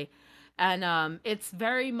I play, and it's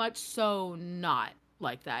very much so not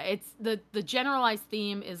like that. It's the generalized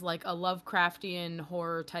theme is like a Lovecraftian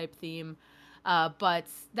horror type theme, but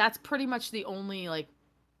that's pretty much the only like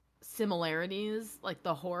similarities. Like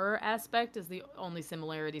the horror aspect is the only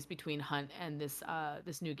similarities between Hunt and this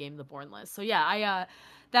new game, The Bornless. So yeah, I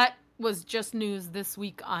that was just news this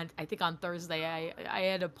week on Thursday. I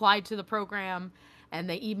had applied to the program and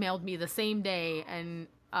they emailed me the same day, and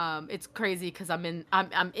it's crazy because I'm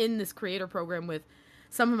in this creator program with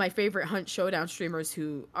some of my favorite Hunt Showdown streamers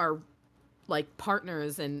who are like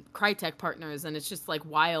partners and Crytek partners, and it's just like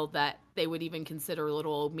wild that they would even consider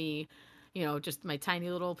little old me, just my tiny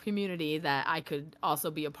little community, that I could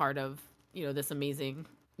also be a part of, this amazing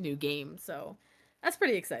new game. So that's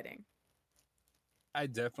pretty exciting. I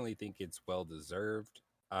definitely think it's well deserved.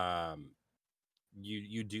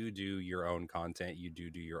 You do your own content, you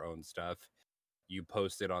do your own stuff, you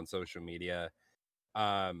post it on social media.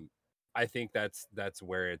 I think that's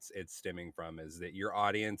where it's stemming from, is that your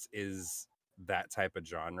audience is that type of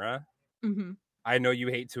genre. Mm-hmm. I know you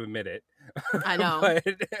hate to admit it. I know. but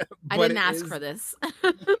I didn't ask for this.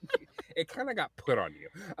 It kind of got put on you.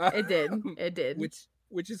 It did. Which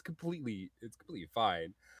is completely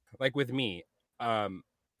fine. Like with me,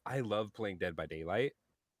 I love playing Dead by Daylight,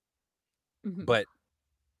 mm-hmm. but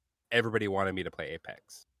everybody wanted me to play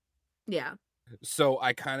Apex. Yeah. So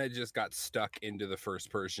I kind of just got stuck into the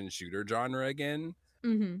first-person shooter genre again.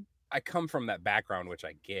 Mm-hmm. I come from that background, which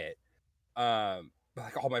I get. But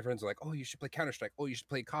like all my friends are like, "Oh, you should play Counter-Strike. Oh, you should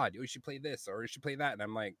play COD. Oh, you should play this, or you should play that." And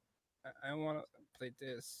I'm like, I want to play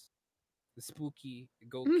this, the spooky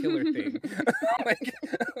gold killer thing.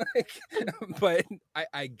 But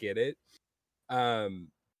I get it. We're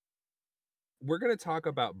gonna talk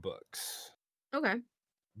about books. Okay.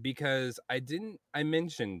 Because I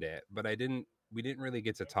mentioned it, but we didn't really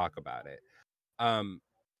get to talk about it.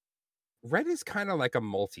 Red is kind of like a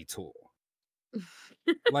multi-tool.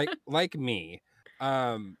 like me.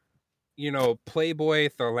 Playboy,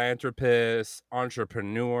 philanthropist,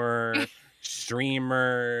 entrepreneur,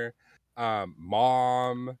 streamer,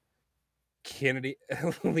 mom, Kennedy,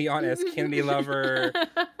 Leon S. Kennedy lover,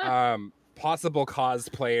 possible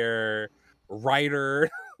cosplayer, writer,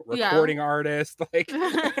 recording artist, like,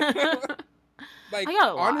 I got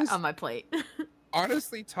a lot on my plate.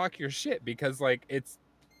 Honestly, talk your shit, because like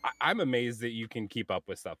I'm amazed that you can keep up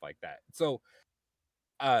with stuff like that. So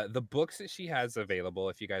the books that she has available,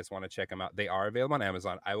 if you guys want to check them out, they are available on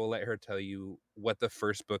Amazon. I will let her tell you what the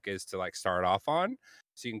first book is to like start off on,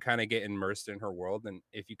 so you can kind of get immersed in her world. And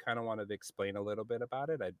if you kind of want to explain a little bit about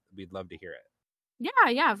it, we'd love to hear it.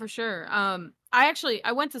 Yeah, for sure.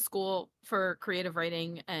 I went to school for creative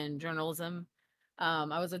writing and journalism.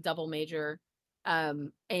 I was a double major.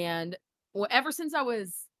 And ever since I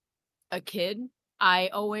was a kid, I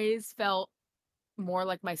always felt more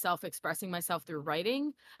like myself expressing myself through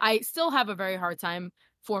writing. I still have a very hard time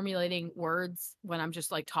formulating words when I'm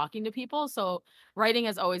just like talking to people. So writing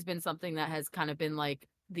has always been something that has kind of been like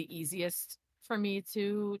the easiest for me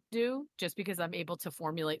to do, just because I'm able to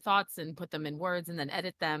formulate thoughts and put them in words and then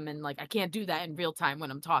edit them. And like, I can't do that in real time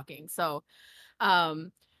when I'm talking. So,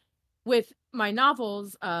 um, with my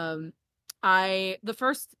novels, the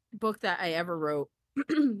first book that I ever wrote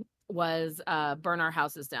was Burn Our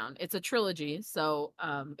Houses Down. It's a trilogy, so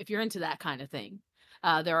if you're into that kind of thing,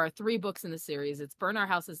 there are 3 books in the series. It's Burn Our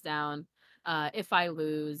Houses Down, If I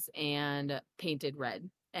Lose, and Painted Red.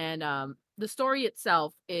 And the story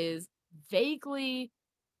itself is vaguely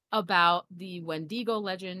about the Wendigo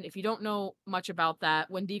legend. If you don't know much about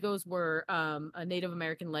that, Wendigos were a Native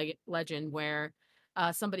American legend where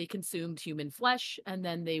somebody consumed human flesh, and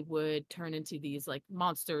then they would turn into these like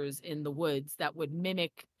monsters in the woods that would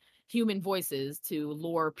mimic human voices to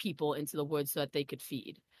lure people into the woods so that they could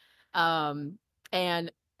feed. And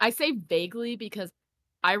I say vaguely because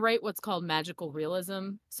I write what's called magical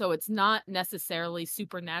realism, so it's not necessarily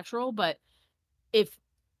supernatural, but if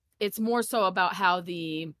it's more so about how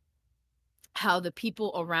the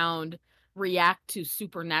people around react to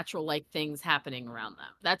supernatural like things happening around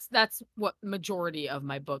them. That's what majority of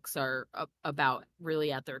my books are about,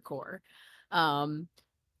 really, at their core. I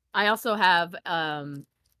also have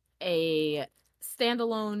a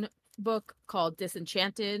standalone book called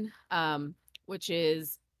Disenchanted, which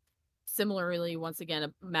is similarly, once again,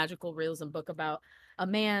 a magical realism book about a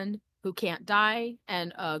man who can't die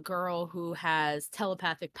and a girl who has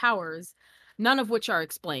telepathic powers, none of which are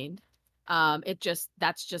explained.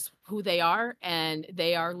 That's just who they are, and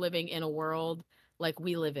they are living in a world like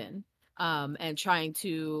we live in, and trying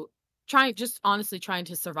to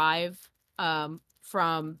survive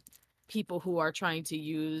from people who are trying to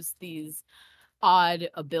use these odd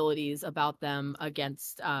abilities about them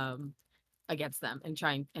against them and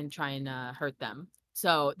try and hurt them.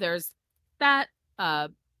 So there's that. The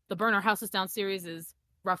Burn Our Houses Down series is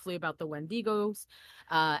roughly about the Wendigos,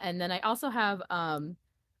 and then I also have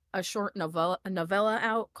a short novella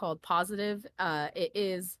out called Positive. It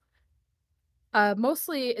is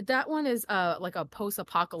mostly, that one is like a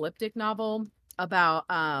post-apocalyptic novel about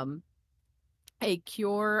a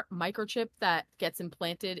cure microchip that gets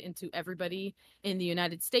implanted into everybody in the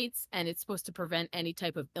United States, and it's supposed to prevent any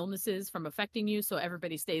type of illnesses from affecting you, so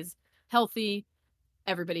everybody stays healthy,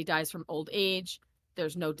 everybody dies from old age,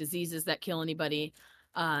 there's no diseases that kill anybody,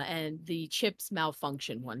 and the chips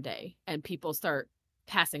malfunction one day, and people start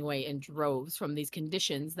passing away in droves from these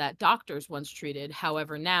conditions that doctors once treated.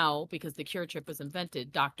 However, now, because the cure chip was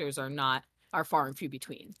invented, doctors are far and few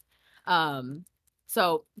between.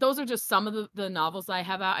 So those are just some of the novels I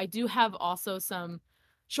have out. I do have also some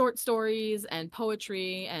short stories and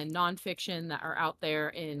poetry and nonfiction that are out there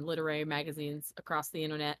in literary magazines across the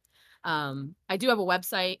internet. I do have a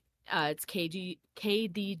website. It's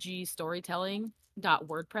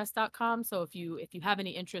kdgstorytelling.wordpress.com. So if you have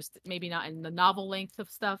any interest, maybe not in the novel length of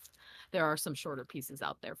stuff, there are some shorter pieces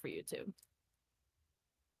out there for you too.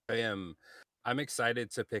 I'm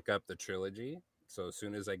excited to pick up the trilogy. So as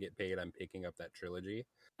soon as I get paid, I'm picking up that trilogy.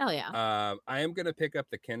 Hell yeah. I am going to pick up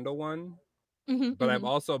the Kindle one, Mm-hmm, but I'm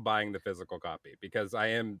also buying the physical copy because I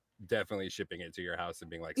am definitely shipping it to your house and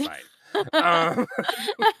being like, sign.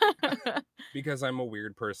 Because I'm a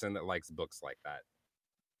weird person that likes books like that.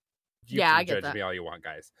 You can judge me all you want,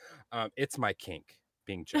 guys. It's my kink,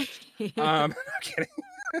 being judged. I'm kidding.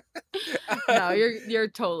 No, you're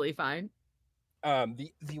totally fine.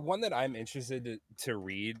 The one that I'm interested to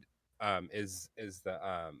read is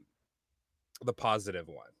the positive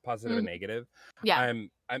one, positive and negative. Yeah.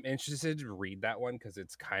 I'm interested to read that one because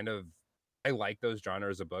it's kind of, I like those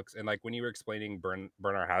genres of books, and like when you were explaining Burn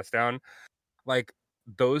Our House Down, like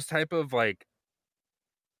those type of like,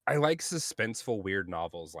 I like suspenseful weird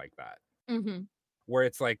novels like that, mm-hmm. where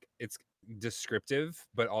it's like it's descriptive,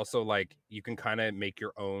 but also like you can kind of make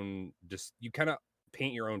your own, just you kind of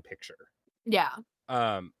paint your own picture. Yeah.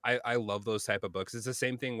 I love those type of books. It's the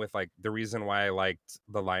same thing with like the reason why I liked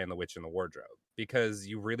The Lion, the Witch, and the Wardrobe, because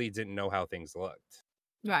you really didn't know how things looked.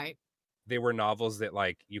 Right. They were novels that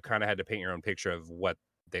like you kind of had to paint your own picture of what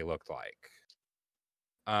they looked like.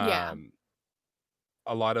 Yeah.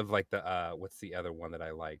 A lot of like the what's the other one that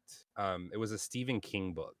I liked? It was a Stephen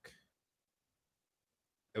King book.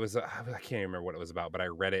 It was I can't remember what it was about, but I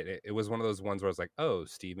read it. It was one of those ones where I was like, oh,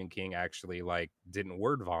 Stephen King actually like didn't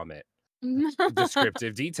word vomit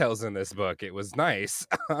descriptive details in this book. It was nice.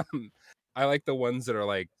 I like the ones that are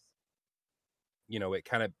like, you know, it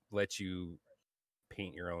kind of lets you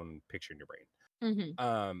paint your own picture in your brain.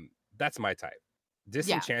 Mm-hmm. That's my type. Yeah.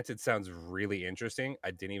 Disenchanted sounds really interesting.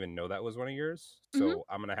 I didn't even know that was one of yours, so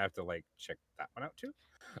I'm gonna have to like check that one out too.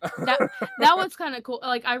 that one's kind of cool.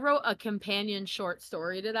 Like I wrote a companion short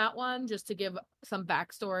story to that one just to give some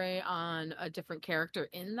backstory on a different character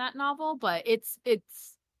in that novel, but it's a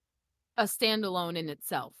standalone in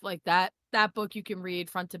itself. Like that book you can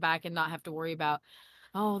read front to back and not have to worry about,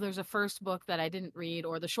 oh, there's a first book that I didn't read,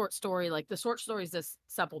 or the short story. Like the short story is just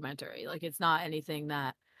supplementary. Like it's not anything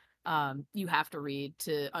that you have to read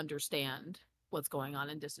to understand what's going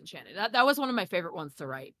on in Disenchanted. That was one of my favorite ones to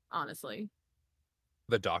write, honestly.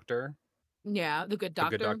 The Doctor. Yeah, The Good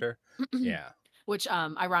Doctor. The Good Doctor. Yeah. Which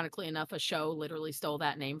ironically enough, a show literally stole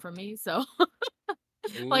that name from me. So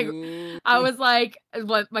like I was like,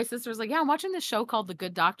 what my sister was like, yeah, I'm watching this show called The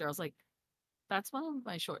Good Doctor. I was like, that's one of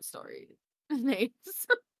my short story names.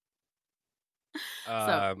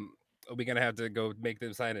 So Are we gonna have to go make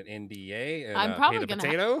them sign an NDA and I'm probably pay the gonna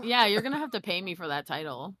potato? yeah, you're gonna have to pay me for that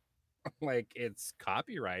title. Like it's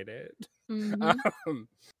copyrighted. Mm-hmm.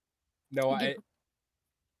 No,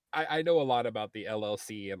 I know a lot about the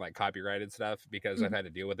LLC and like copyrighted stuff because I've had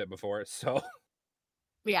to deal with it before. So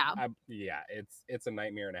yeah, it's a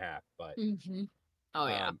nightmare and a half. But oh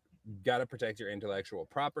yeah, gotta protect your intellectual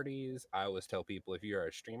properties. I always tell people, if you're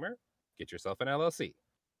a streamer, get yourself an LLC.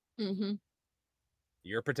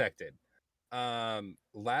 You're protected.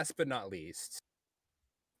 Last but not least,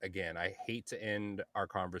 again, I hate to end our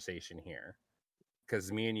conversation here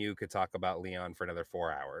because me and you could talk about Leon for another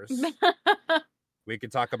 4 hours. We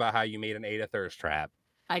could talk about how you made an Ada thirst trap.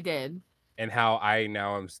 I did. And how I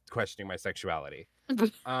now am questioning my sexuality.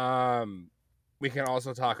 We can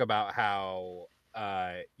also talk about how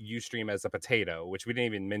you stream as a potato, which we didn't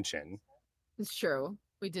even mention. It's true.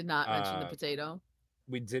 We did not mention the potato.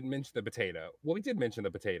 We did mention the potato. Well, we did mention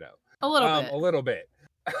the potato. A little bit. A little bit.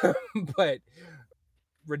 But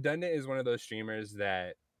Redundant is one of those streamers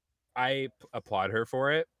that I applaud her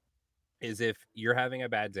for it. Is if you're having a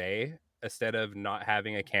bad day, instead of not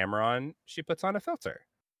having a camera on, she puts on a filter.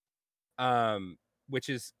 Which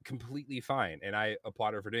is completely fine. And I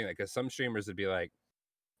applaud her for doing that, because some streamers would be like,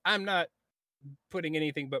 I'm not putting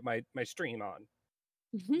anything but my stream on.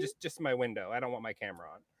 Just my window. I don't want my camera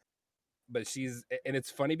on. But and it's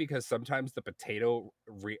funny because sometimes the potato,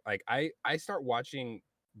 I start watching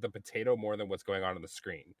the potato more than what's going on the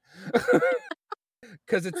screen.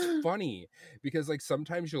 Because it's funny, because like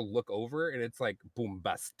sometimes you'll look over and it's like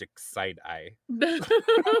bombastic side eye.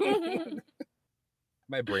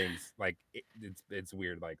 My brain's like it's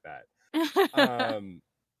weird like that.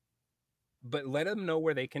 But let them know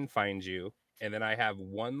where they can find you, and then I have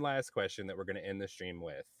one last question that we're going to end the stream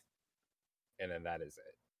with, and then that is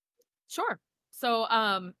it. Sure. So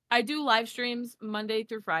I do live streams Monday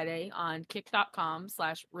through Friday on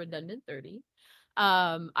kick.com/redundant30.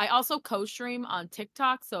 I also co-stream on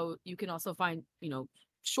TikTok, so you can also find,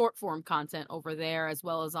 short form content over there, as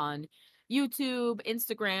well as on YouTube,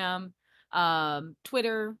 Instagram,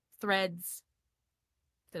 Twitter, Threads.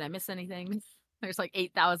 Did I miss anything? There's like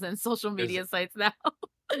 8,000 social media sites now.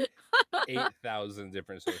 8,000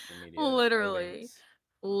 different social media.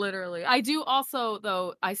 Literally. I do also,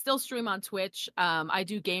 though, I still stream on Twitch. I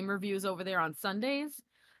do game reviews over there on Sundays.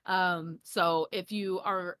 So if you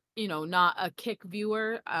are, not a Kick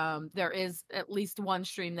viewer, there is at least one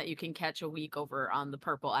stream that you can catch a week over on the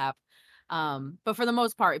Purple app. But for the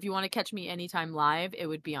most part, if you want to catch me anytime live, it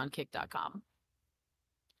would be on kick.com.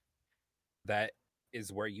 That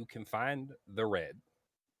is where you can find the Red.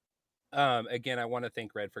 Again, I want to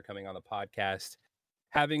thank Red for coming on the podcast,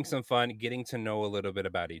 having some fun, getting to know a little bit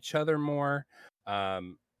about each other more.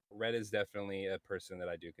 Red is definitely a person that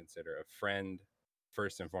I do consider a friend,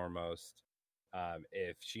 first and foremost.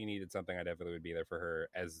 If she needed something, I definitely would be there for her,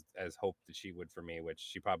 as hope that she would for me, which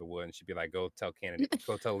she probably would. And she'd be like, go tell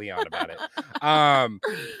Leon about it.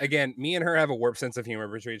 Again, me and her have a warped sense of humor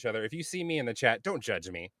between each other. If you see me in the chat, don't judge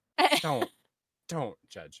me. Don't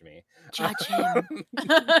judge me. Judge him.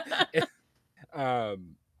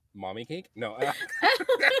 Mommy cake? No.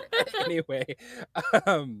 Anyway,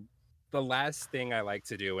 the last thing I like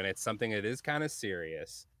to do, and it's something that is kind of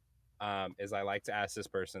serious, is I like to ask this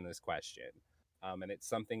person this question. And it's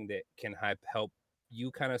something that can help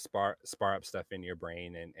you kind of spar up stuff in your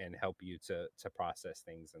brain and help you to process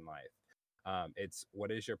things in life. It's,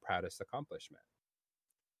 what is your proudest accomplishment?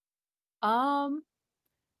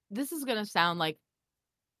 This is gonna sound like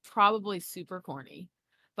probably super corny,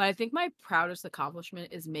 but I think my proudest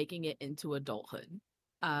accomplishment is making it into adulthood.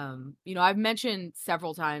 I've mentioned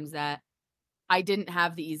several times that I didn't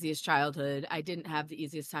have the easiest childhood. I didn't have the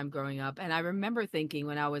easiest time growing up. And I remember thinking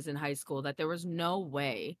when I was in high school that there was no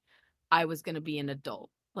way I was going to be an adult.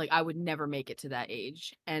 Like, I would never make it to that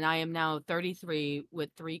age. And I am now 33 with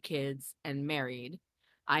 3 kids and married.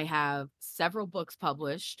 I have several books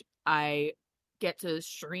published. I get to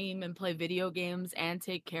stream and play video games and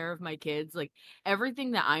take care of my kids. Like,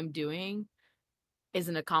 everything that I'm doing is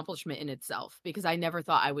an accomplishment in itself because I never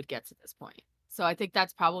thought I would get to this point. So I think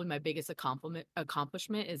that's probably my biggest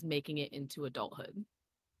accomplishment is making it into adulthood.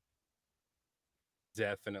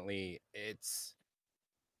 Definitely. It's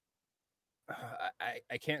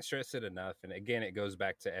I can't stress it enough. And again, it goes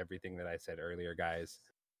back to everything that I said earlier, guys.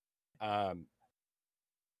 Don't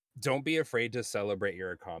be afraid to celebrate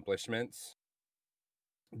your accomplishments.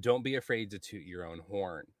 Don't be afraid to toot your own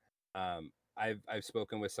horn. I've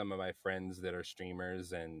spoken with some of my friends that are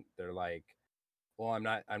streamers, and they're like, well, I'm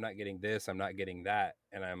not getting this, I'm not getting that.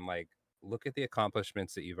 And I'm like, look at the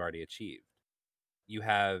accomplishments that you've already achieved. You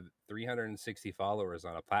have 360 followers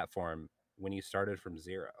on a platform when you started from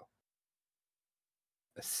 0.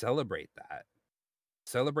 Celebrate that.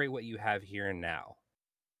 Celebrate what you have here and now.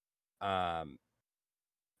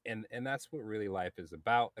 And that's what really life is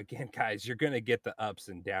about. Again, guys, you're going to get the ups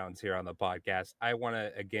and downs here on the podcast. I want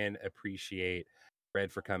to, again, appreciate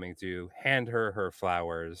Red for coming to, hand her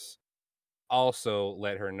flowers. Also,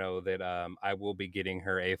 let her know that I will be getting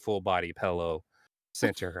her a full body pillow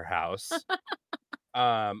sent to her house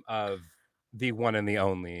of the one and the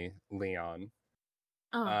only Leon.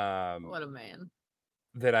 Oh, what a man.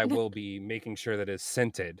 That I will be making sure that is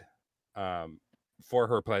scented for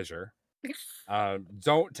her pleasure.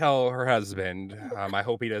 Don't tell her husband. I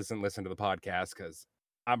hope he doesn't listen to the podcast because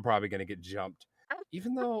I'm probably going to get jumped,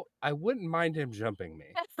 even though I wouldn't mind him jumping me.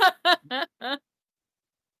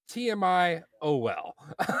 TMI, oh well.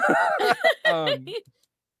 I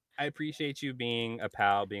appreciate you being a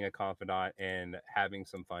pal, being a confidant, and having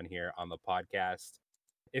some fun here on the podcast.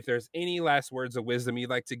 If there's any last words of wisdom you'd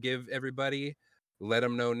like to give everybody, let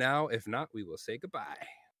them know now. If not, we will say goodbye.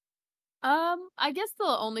 I guess the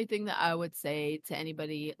only thing that I would say to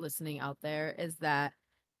anybody listening out there is that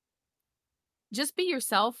just be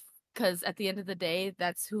yourself, because at the end of the day,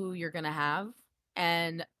 that's who you're going to have.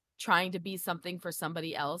 And trying to be something for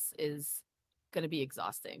somebody else is going to be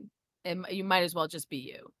exhausting. And you might as well just be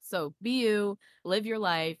you. So be you, live your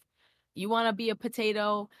life. You want to be a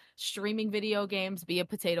potato streaming video games, be a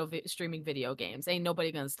potato streaming video games. Ain't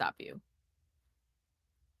nobody going to stop you.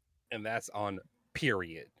 And that's on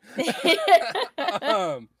period.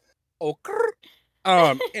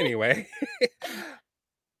 Anyway,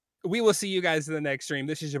 we will see you guys in the next stream.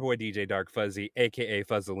 This is your boy DJ Dark Fuzzy, aka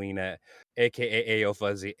Fuzzalina, aka Ayo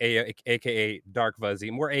Fuzzy, aka Dark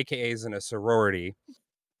Fuzzy. More AKAs in a sorority.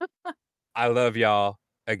 I love y'all.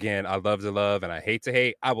 Again, I love to love and I hate to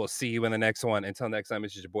hate. I will see you in the next one. Until next time,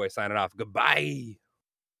 this is your boy signing off. Goodbye.